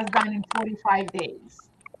Eddie has done in 45 days.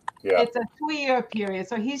 Yeah. It's a 2-year period,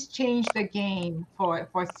 so he's changed the game for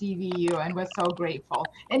CVU, and we're so grateful.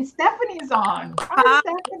 And Stephanie's on. Hi,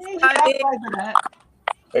 Stephanie. Hi.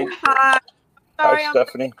 Hey. Hi. Sorry, Hi,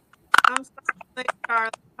 Stephanie. I'm sorry,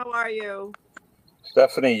 Charlie. How are you?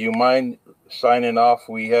 Stephanie, you mind signing off?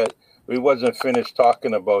 We wasn't finished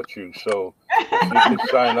talking about you, so if you could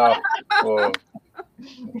sign off for.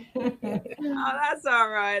 Oh, that's all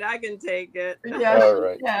right. I can take it. Yes, all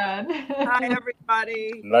right. Hi,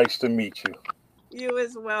 everybody. Nice to meet you. You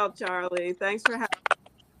as well, Charlie. Thanks for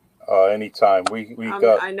having. Anytime. We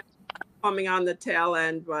got. I know I'm coming on the tail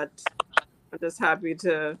end, but I'm just happy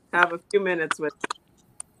to have a few minutes with you.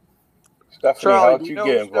 Stephanie, Charlie, how'd you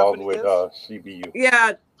get involved with CBU?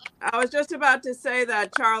 Yeah, I was just about to say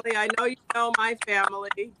that, Charlie. I know you know my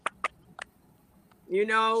family. You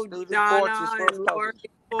know Donna and Lori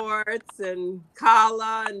Ports and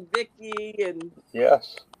Kala and Vicky and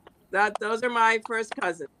yes. Those are my first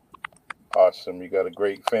cousins. Awesome. You got a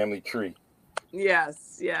great family tree.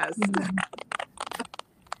 Yes.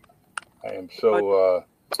 I am so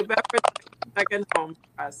second home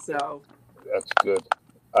for us, so that's good.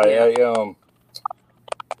 I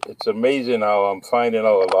it's amazing how I'm finding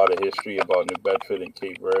out a lot of history about New Bedford and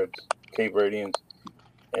Cape Verdeans,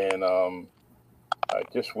 and I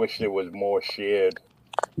just wish there was more shared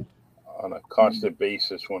on a constant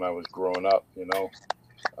basis when I was growing up,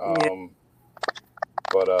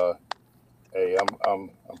 But hey,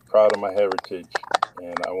 I'm proud of my heritage,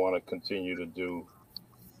 and I want to continue to do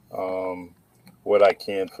what I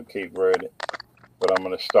can for Cape Verde. But I'm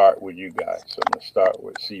going to start with you guys. I'm going to start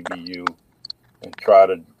with CBU and try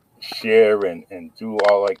to share and do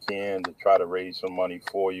all I can to try to raise some money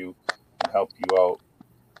for you and help you out.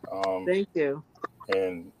 Thank you.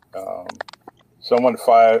 And someone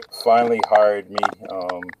finally hired me,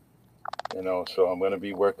 so I'm going to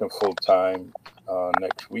be working full time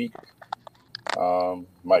next week.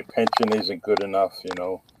 My pension isn't good enough,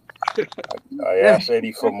 I asked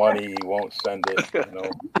Eddie for money, he won't send it,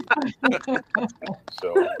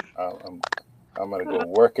 So I'm going to go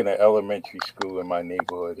work in an elementary school in my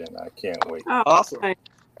neighborhood, and I can't wait. Oh, awesome. Can't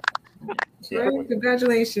wait.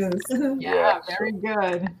 Congratulations. Yeah, very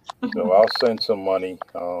good. So I'll send some money.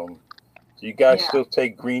 Do you guys still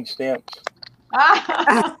take green stamps?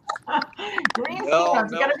 Green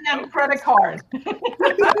stamps. You got to have a credit card.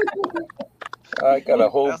 I got a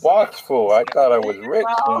whole box full. I thought I was rich,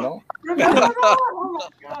 Oh my God,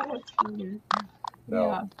 that's funny. No,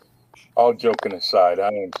 Yeah. all joking aside, I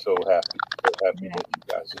am so happy that you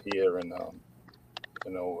guys are here, and I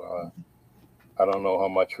don't know how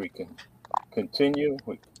much we can continue.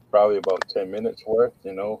 Probably about 10 minutes worth,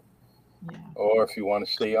 or if you want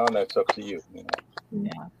to stay on, that's up to you.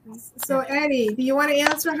 Yeah. So Eddie, do you want to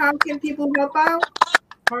answer how can people help out?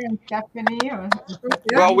 Or in Stephanie, or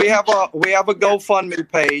Well, we have a GoFundMe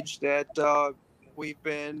page that we've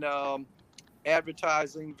been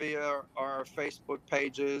advertising via our Facebook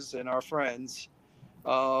pages and our friends.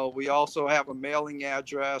 We also have a mailing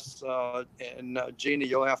address, and Gina,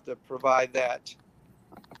 you'll have to provide that.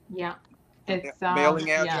 yeah, it's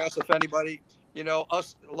Mailing address. If anybody, a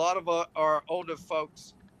lot of our older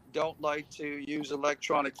folks don't like to use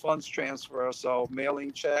electronic funds transfer, so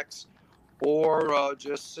mailing checks or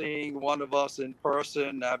just seeing one of us in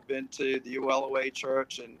person. I've been to the ULOA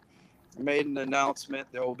church and made an announcement.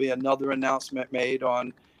 There will be another announcement made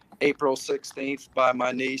on April 16th by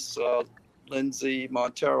my niece, Lindsay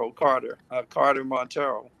Montero Carter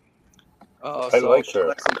Montero. I like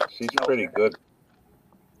her. She's pretty good.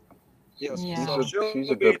 Yes, Yeah. She's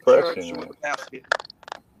a good person.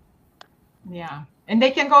 Yeah. And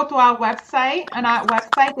they can go to our website. On our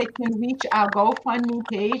website, they can reach our GoFundMe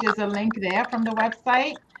page. There's a link there from the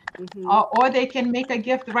website. Or they can make a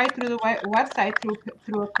gift right through the website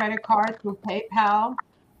through a credit card, through PayPal.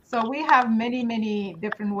 So we have many, many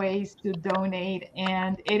different ways to donate,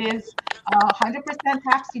 and it is 100%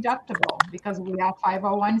 tax deductible because we are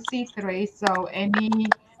 501c3. So any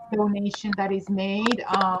donation that is made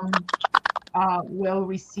will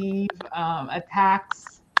receive a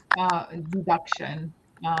tax deduction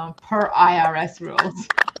per IRS rules.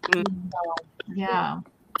 So, yeah.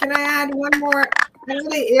 Can I add one more?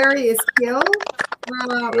 Another area is skill.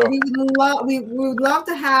 We would love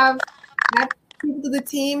to add people to the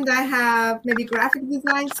team that have maybe graphic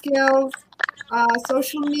design skills,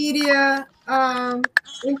 social media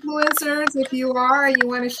influencers. If you are, you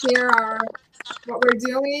want to share what we're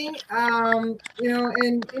doing,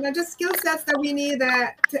 just skill sets that we need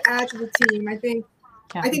to add to the team. I think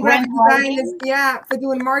graphic design is for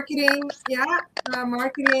doing marketing.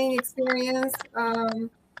 Marketing experience.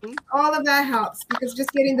 All of that helps because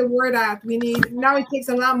just getting the word out. Now it takes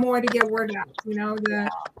a lot more to get word out. You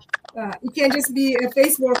can't just be a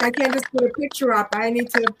Facebook. I can't just put a picture up. I need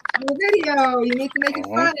to do a video. You need to make it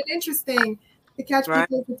fun and interesting to catch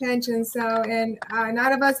people's attention. So, and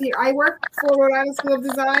none of us here. I work for Rhode Island School of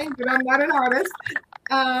Design, but I'm not an artist.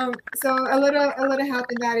 So a little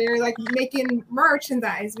help in that area, like making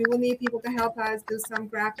merchandise. We will need people to help us do some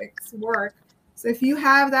graphics work. So if you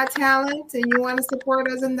have that talent and you want to support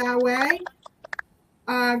us in that way,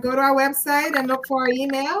 go to our website and look for our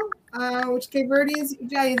email, which Cape Verdeans,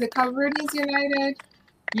 Jay, is it Cape Verdeans United?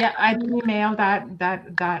 Yeah, I email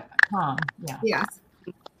that.com. Yeah. Yes.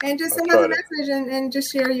 And just send us a message and just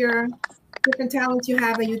share your different talents you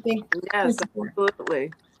have that you think. Yes,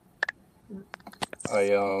 absolutely.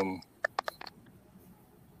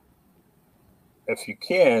 If you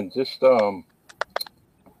can, just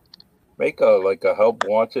make a help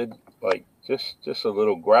wanted, like just a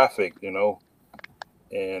little graphic, and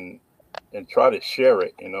try to share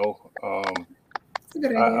it, That's a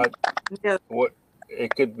good idea. What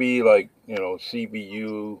it could be like,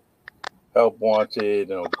 CBU, help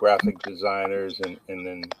wanted, graphic designers, and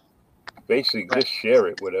then basically just share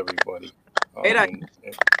it with everybody. Great idea.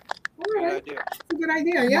 That's a good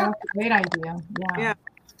idea. Yeah. That's a great idea. Yeah.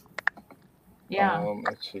 Yeah.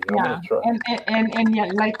 Let's see. I'm gonna try. And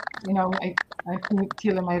yeah, like I think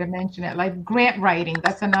Tila might have mentioned it. Like grant writing,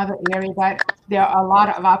 that's another area that there are a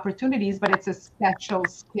lot of opportunities, but it's a special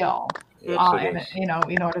skill. Yes, in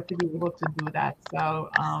order to be able to do that. So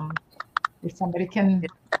if somebody can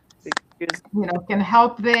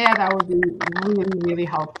help there, that would be really, really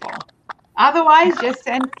helpful. Otherwise, just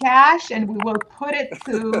send cash and we will put it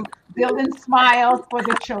to building smiles for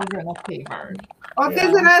the children of Cape Verde. Or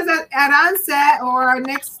visit us at onset or our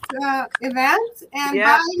next event and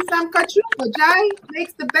buy some cachupa. Jai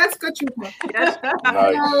makes the best cachupa. Yes.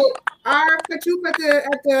 Nice. Our cachupa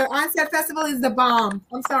at the onset festival is the bomb.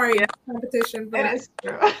 I'm sorry, competition, but It is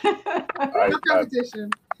true. no competition.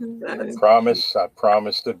 I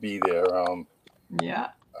promise to be there. Yeah.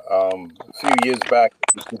 A few years back,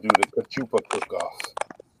 we used to do the Cachupa cook-off,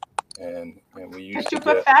 and we used to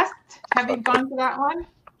Cachupa get Fest. Have you gone to that one?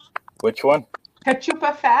 which one?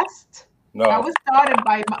 Cachupa Fest. No. That was started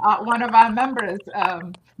by one of our members,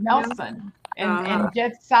 Nelson, and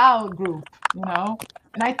Jet Sal group. And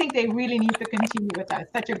I think they really need to continue with that.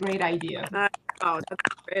 Such a great idea. That's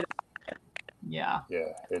great. Yeah.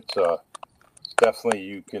 Yeah, it's definitely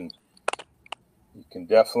you can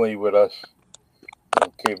definitely with us.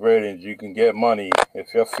 Cape Verdeans, you can get money.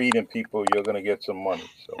 If you're feeding people, you're going to get some money.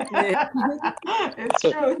 So. It's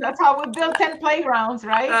true. That's how we built 10 playgrounds,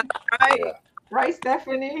 right? Right. Yeah. Right,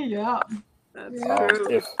 Stephanie? Yeah. That's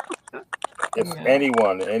true. If any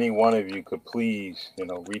one of you could please,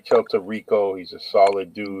 reach out to Rico. He's a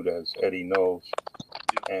solid dude, as Eddie knows.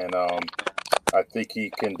 And I think he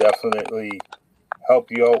can definitely help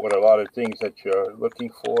you out with a lot of things that you're looking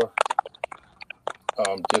for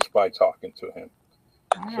just by talking to him.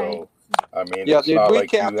 So, I mean, it's not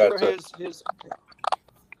like you had to. His...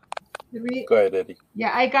 Go ahead, Eddie.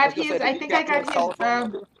 Yeah, I got his. I think I got his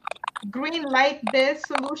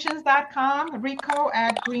greenlightbizsolutions.com. Rico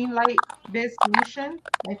at greenlightbizsolutions.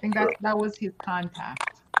 I think that was his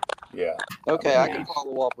contact. Yeah. Okay, I can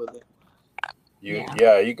follow up with it. You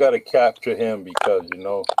got to capture him because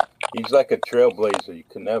he's like a trailblazer. You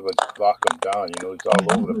can never lock him down. He's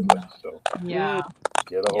all over the place. So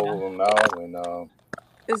get a hold of him now. And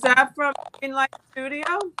is that from Greenlight Studio?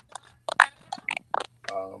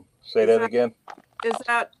 Say that again. Is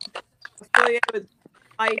that affiliated with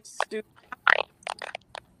Light Studio?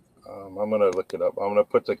 I'm gonna look it up. I'm gonna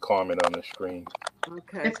put the comment on the screen.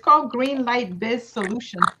 Okay. It's called Greenlight Biz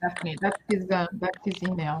Solutions, Stephanie. That's his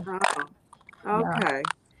email. Oh, okay.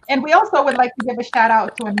 Yeah. And we also would like to give a shout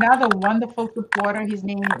out to another wonderful supporter. His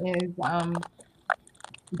name is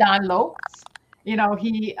Don Lopes. He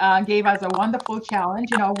gave us a wonderful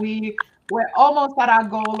challenge. We're almost at our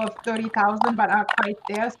goal of 30,000, but not quite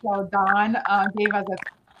there. So Don gave us a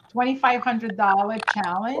 $2,500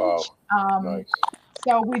 challenge. Wow. Nice.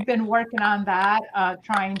 So we've been working on that,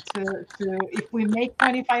 trying to if we make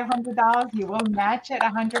 $2,500, he will match it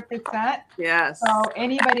 100%. Yes. So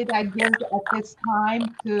anybody that gives at this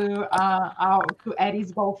time to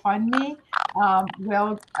Eddie's GoFundMe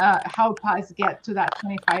will help us get to that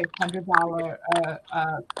 $2,500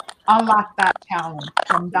 unlock that challenge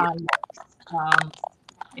from Don Lopes.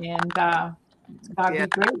 That'd be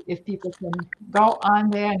great if people can go on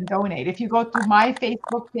there and donate. If you go to my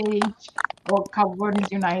Facebook page or Cabo Verdeans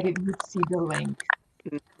United, you'd see the link.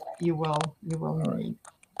 You will need.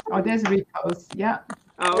 Oh, there's repost. Yeah.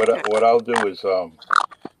 Okay. What I'll do is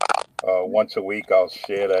once a week I'll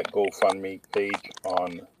share that GoFundMe page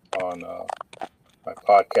on my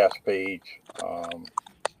podcast page,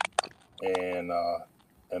 and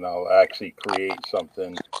I'll actually create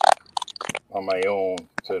something on my own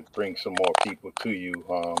to bring some more people to you,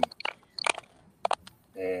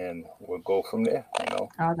 and we'll go from there.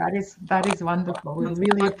 Oh, that is wonderful. We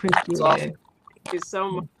really appreciate it. Thank you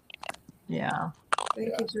so much. Yeah. Thank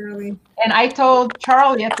you, Charlie. And I told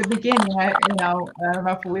Charlie at the beginning, I don't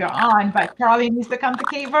know if we were on, but Charlie needs to come to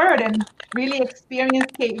Cape Verde and really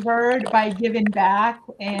experience Cape Verde by giving back.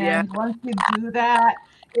 And once you do that,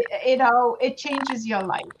 it changes your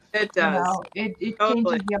life. It does. It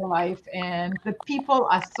changes your life, and the people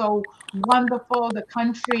are so wonderful. The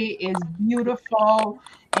country is beautiful,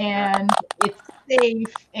 and it's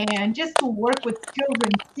safe. And just to work with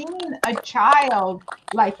children, seeing a child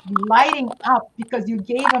like lighting up because you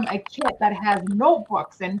gave them a kit that has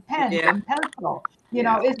notebooks and pens and pencil.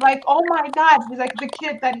 It's like, oh my God, it's like the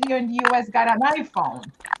kid that here in the US got an iPhone.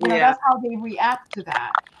 That's how they react to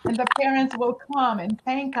that. And the parents will come and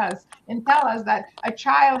thank us and tell us that a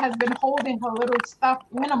child has been holding her little stuffed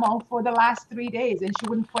animal for the last 3 days and she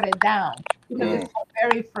wouldn't put it down because it's her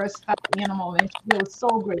very first stuffed animal and she feels so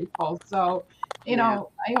grateful. So, I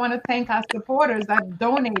want to thank our supporters that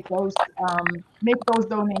donate those, make those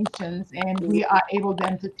donations, and we are able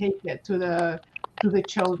then to take it to the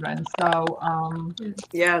children. So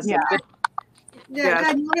yes. God,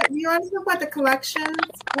 you want to talk about the collections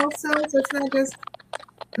also, so it's not just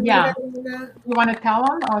you want to tell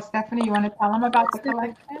them, or Stephanie, you want to tell them about the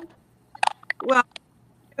collection? Well,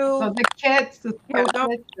 so the kits, the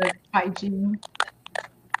hygiene.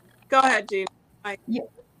 Go ahead, Jean.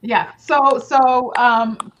 Yeah. So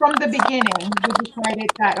from the beginning, we decided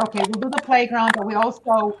that, okay, we'll do the playground, but we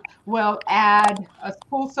also will add a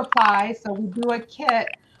school supply. So we do a kit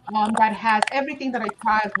that has everything that a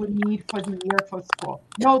child would need for the year for school: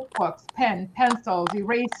 notebooks, pen, pencils,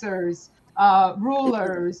 erasers,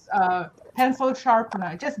 rulers, pencil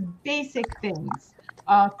sharpener, just basic things,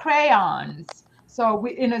 crayons. So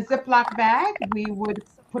we, in a Ziploc bag, we would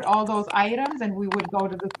put all those items and we would go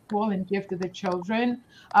to the school and give to the children.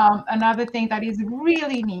 Another thing that is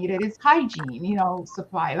really needed is hygiene,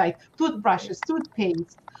 supply, like toothbrushes,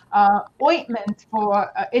 toothpaste, ointment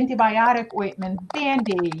for antibiotic ointment,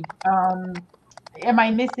 Band-Aid. Am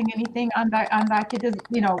I missing anything on that? It is,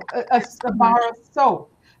 a bar of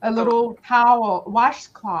soap, a little towel,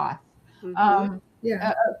 washcloth,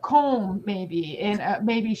 a comb maybe, and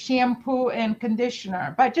maybe shampoo and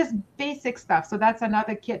conditioner, but just basic stuff. So that's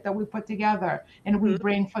another kit that we put together and we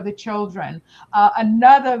bring for the children.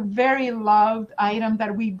 Another very loved item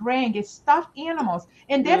that we bring is stuffed animals,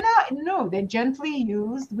 and they're they're gently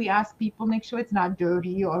used. We ask people make sure it's not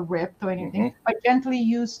dirty or ripped or anything, but gently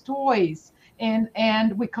used toys.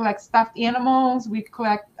 And we collect stuffed animals. We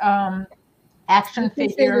collect action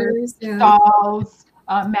figures, dolls,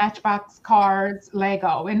 Matchbox cards,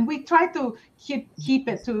 Lego, and we try to keep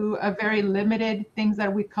it to a very limited things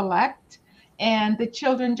that we collect, and the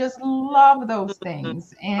children just love those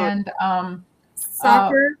things. And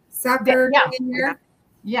soccer.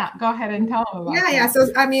 Yeah, go ahead and tell them about that. Yeah.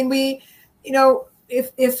 So I mean, we,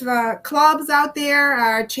 if clubs out there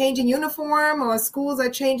are changing uniform or schools are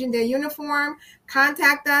changing their uniform,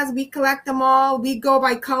 contact us. We collect them all. We go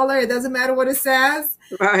by color. It doesn't matter what it says.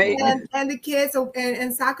 Right. And the kids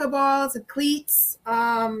and soccer balls, and cleats,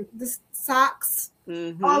 the socks,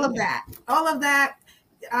 all of that.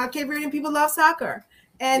 Cape Verdean people love soccer,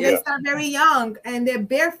 and they start very young, and they're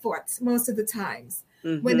barefoot most of the times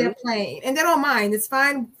when they're playing, and they don't mind. It's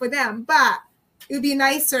fine for them, but it would be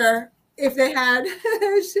nicer if they had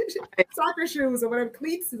soccer shoes or whatever,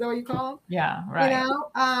 cleats is that what you call them? Yeah, right.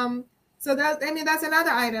 So that's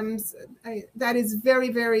another item that is very,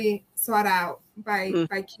 very sought out by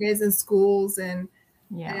kids in schools and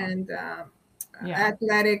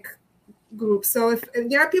athletic groups. So if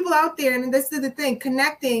there are people out there, and this is the thing,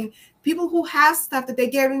 connecting people who have stuff that they're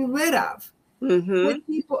getting rid of, with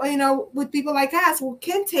people, with people like us who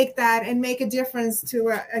can take that and make a difference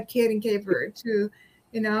to a kid in Cape Verde.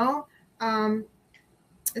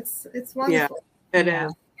 It's wonderful. Yeah, it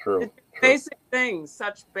is. True. Basic things,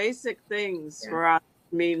 such basic things for us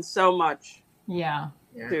mean so much. Yeah.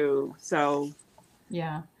 Too. So.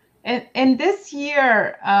 Yeah. And this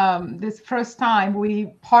year, this first time,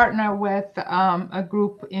 we partner with a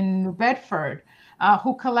group in New Bedford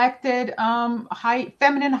who collected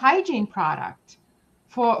feminine hygiene product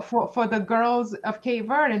for the girls of Cape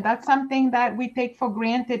Verde. And that's something that we take for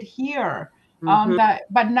granted here.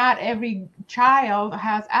 But not every child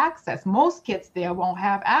has access. Most kids there won't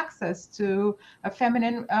have access to a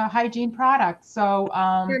feminine hygiene product. So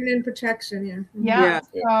feminine protection,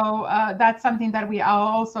 So that's something that we are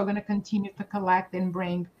also going to continue to collect and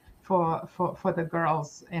bring for the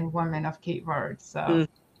girls and women of Cape Verde. So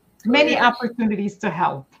many opportunities to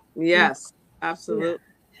help. Yes, absolutely.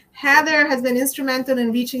 Heather has been instrumental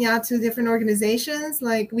in reaching out to different organizations.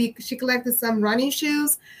 Like she collected some running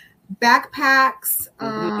shoes, backpacks,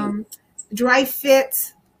 dry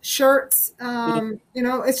fit shirts.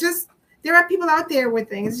 It's just there are people out there with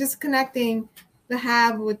things. It's just connecting the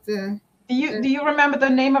have with the. Do you remember the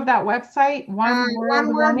name of that website? One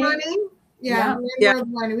Word Running. Yeah. One Word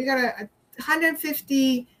Running. We got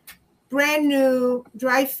 150 brand new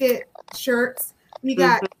dry fit shirts. We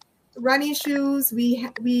got running shoes. We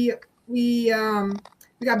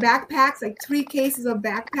got backpacks, like 3 cases of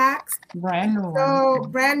backpacks. Brand new. So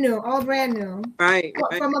brand new, all brand new. Right.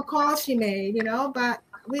 From a call she made, but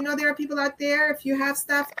we know there are people out there, if you have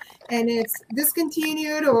stuff and it's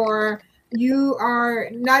discontinued or you are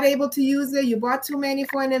not able to use it, you bought too many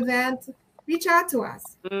for an event, reach out to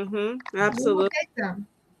us. Absolutely. We'll take them.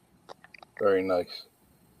 Very nice.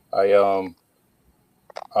 I'm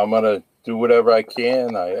gonna do whatever I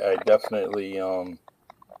can. I definitely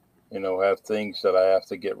have things that I have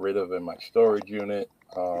to get rid of in my storage unit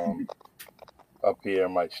up here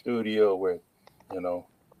in my studio where,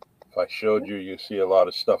 if I showed you, you see a lot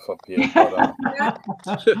of stuff up here. But,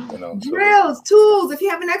 drills, tools. If you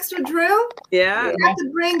have an extra drill, you have to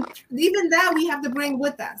bring, even that we have to bring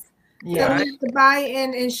with us. Yeah. So we have to buy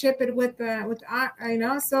and ship it with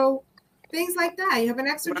so things like that. You have an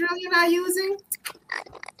extra drill you're not using?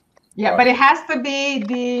 Yeah, but it has to be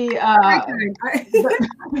the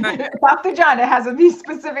Dr. John, it has to be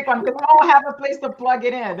specific one because we don't have a place to plug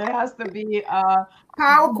it in. It has to be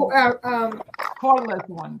cordless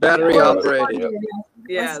one. Battery operated.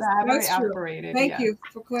 Yes, battery operated. Thank you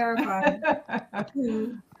for clarifying.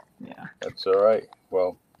 Yeah. That's all right.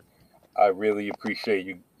 Well, I really appreciate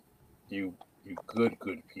you good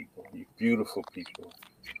people, you beautiful people,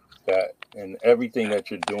 and everything that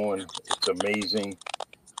you're doing. It's amazing.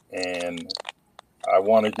 And I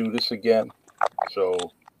want to do this again. So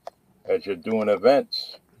as you're doing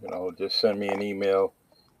events, just send me an email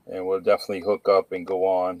and we'll definitely hook up and go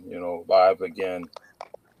on, live again.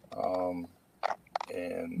 And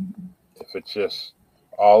if it's just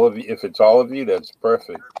all of you, that's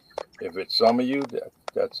perfect. If it's some of you,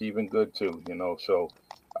 that's even good too, So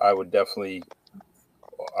I would I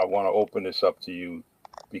want to open this up to you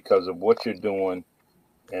because of what you're doing.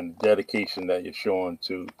 And dedication that you're showing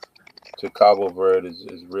to Cabo Verde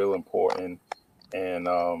is real important, and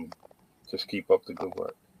just keep up the good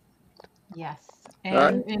work. Yes,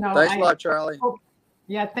 and thanks a lot, Charlie.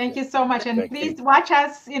 Thank you so much, and please watch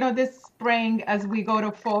us, this spring as we go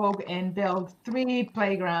to Fogue and build 3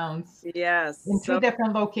 playgrounds. Yes, in 2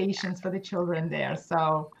 different locations for the children there.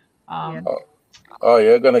 So. Oh,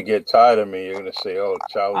 you're gonna get tired of me. You're gonna say, "Oh,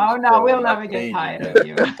 Charlie." Oh no, we'll never get tired of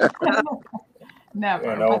you.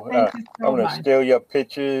 Never. I'm gonna steal your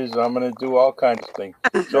pictures. I'm gonna do all kinds of things.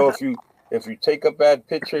 So if you take a bad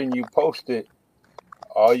picture and you post it,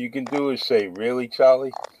 all you can do is say, "Really,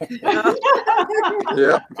 Charlie?" Yeah,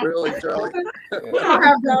 really, Charlie. We don't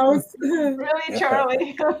have those. Really,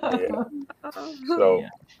 Charlie. So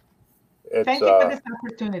thank you for this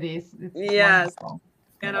opportunity. It's wonderful.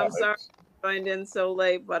 And I'm sorry I joined in so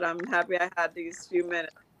late, but I'm happy I had these few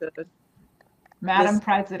minutes to. Madam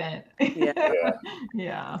President.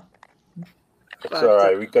 Yeah. It's all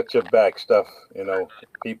right. We got your back, stuff.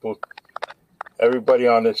 People, everybody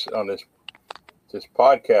on this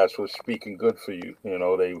podcast was speaking good for you.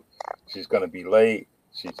 She's gonna be late.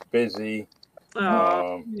 She's busy.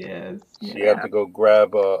 Yes. She had to go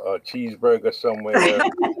grab a cheeseburger somewhere.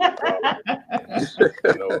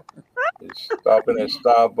 Stopping at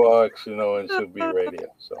Starbucks, and she'll be ready.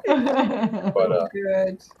 So, but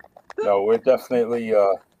good. No, we're definitely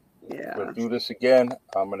we'll do this again.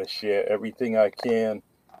 I'm gonna share everything I can.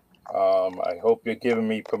 I hope you're giving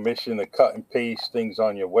me permission to cut and paste things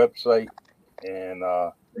on your website and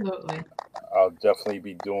Absolutely. I'll definitely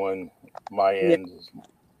be doing my end.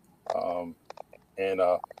 And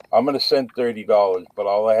I'm gonna send $30, but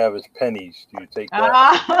all I have is pennies. Do you take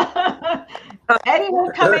that? Eddie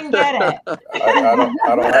will come and get it.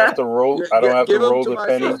 I don't have to roll. I don't have to roll the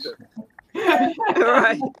pennies.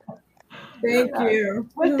 Right. Thank you.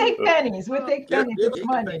 We'll take pennies. We'll take pennies. It's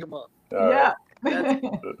money. Yeah.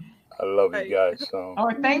 I love you guys. So.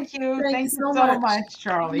 Oh, thank you. Thank you so much,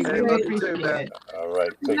 Charlie. Really appreciate it. All right.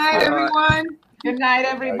 Good night, everyone. Good night,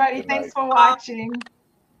 everybody. Good night. Thanks for watching.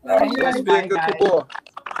 Thank you. Bye, guys. Thank you.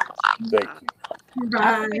 Bye.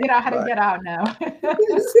 I figured out how to get out now.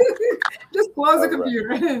 Just close the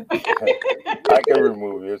computer. I can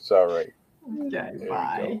remove it. It's all right. Okay,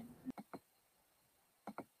 bye.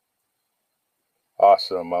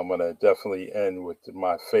 Awesome. I'm going to definitely end with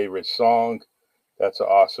my favorite song. That's an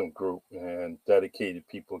awesome group and dedicated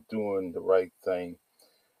people doing the right thing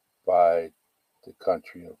by the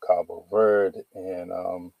country of Cabo Verde. And,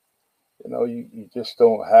 you know, you just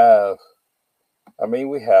don't have, I mean,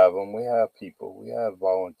 we have them. We have people. We have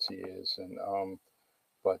volunteers. And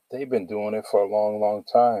but they've been doing it for a long, long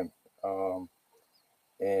time.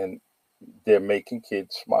 And they're making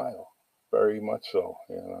kids smile. Very much so.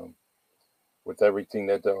 You know, with everything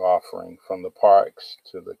that they're offering, from the parks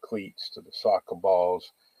to the cleats to the soccer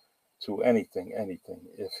balls to anything.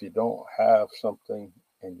 If you don't have something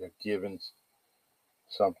and you're given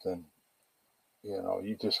something, you know,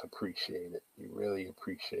 you just appreciate it. You really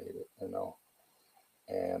appreciate it, you know.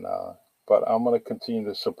 And but I'm going to continue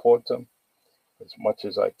to support them as much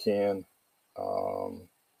as I can.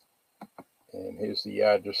 And here's the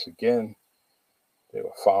address again. They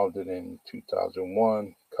were founded in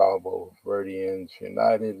 2001, Cabo Verdeans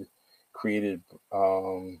United, created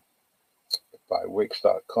by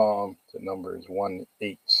Wix.com. The number is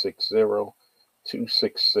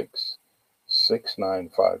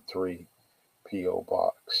 1-860-266-6953, P.O.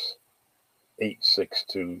 Box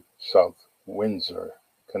 862, South Windsor,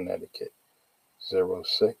 Connecticut,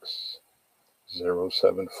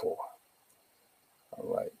 06074. All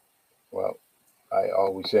right. Well, I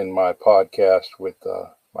always end my podcast with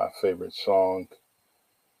my favorite song.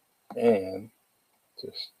 And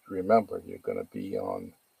just remember, we're going to be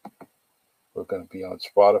on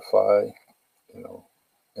Spotify, you know,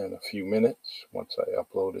 in a few minutes once I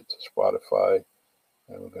upload it to Spotify,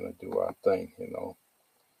 and we're going to do our thing, you know.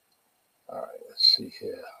 All right, let's see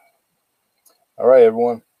here. All right,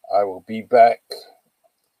 everyone, I will be back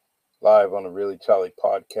live on the Really Charlie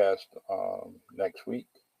podcast next week.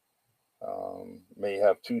 May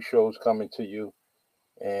have 2 shows coming to you,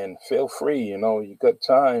 and feel free, you know, you got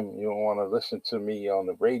time, you don't want to listen to me on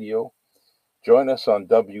the radio, join us on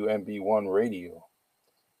WNB1 Radio.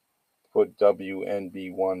 Put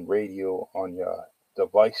WNB1 Radio on your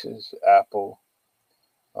devices, Apple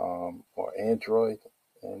or Android,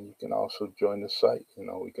 and you can also join the site. You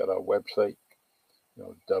know, we got our website, you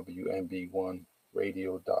know,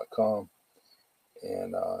 WNB1radio.com,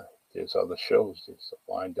 and there's other shows. There's the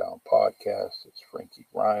Wind Down Podcast. There's Frankie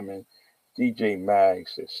Ryman, DJ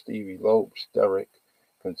Mags. There's Stevie Lopes, Derek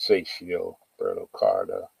Pensatio, Berto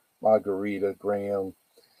Carter, Margarita Graham,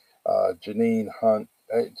 Janine Hunt.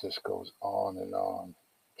 It just goes on and on.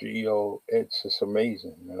 Geo, it's just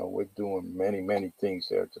amazing. You know, we're doing many, many things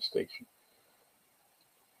there at the station.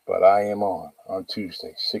 But I am on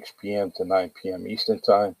Tuesday, 6 p.m. to 9 p.m. Eastern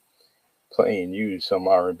Time, playing you some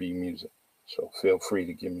R&B music. So feel free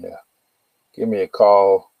to give me a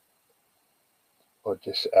call or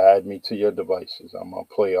just add me to your devices. I'm going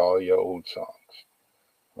to play all your old songs,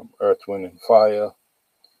 from Earth, Wind, and Fire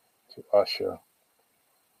to Usher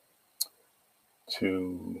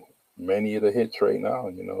to many of the hits right now,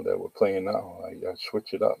 you know, that we're playing now. I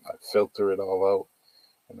switch it up. I filter it all out,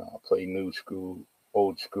 and I'll play new school,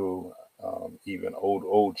 old school, even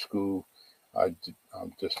old school. I'm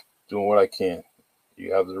just doing what I can.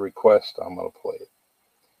 You have the request, I'm going to play it.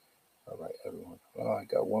 All right, everyone. Well, I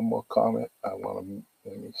got one more comment. Let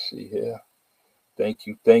me see here. Thank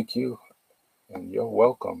you. And you're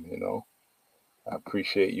welcome, you know. I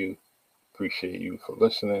appreciate you for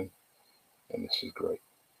listening. And this is great.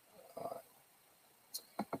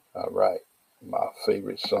 All right. My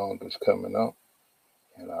favorite song is coming up.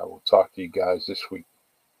 And I will talk to you guys this week.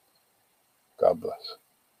 God bless.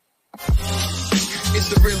 It's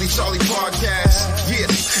the Really Charlie Podcast. Yeah,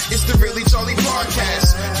 it's the Really Charlie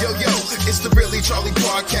Podcast. Yo, it's the Really Charlie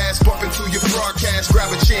Podcast. Bump into your broadcast, grab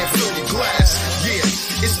a chair, fill your glass. Yeah,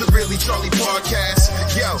 it's the Really Charlie Podcast.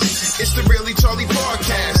 Yo, it's the Really Charlie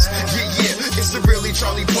Podcast. Yeah, it's the Really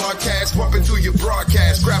Charlie Podcast. Bump into your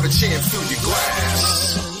broadcast, grab a chair, fill your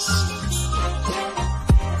glass.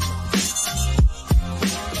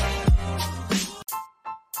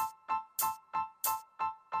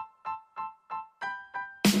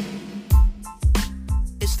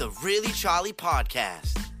 the Really Charlie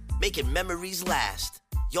Podcast. Making memories last.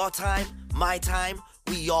 Your time, my time,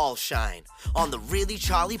 we all shine on the Really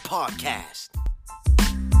Charlie Podcast.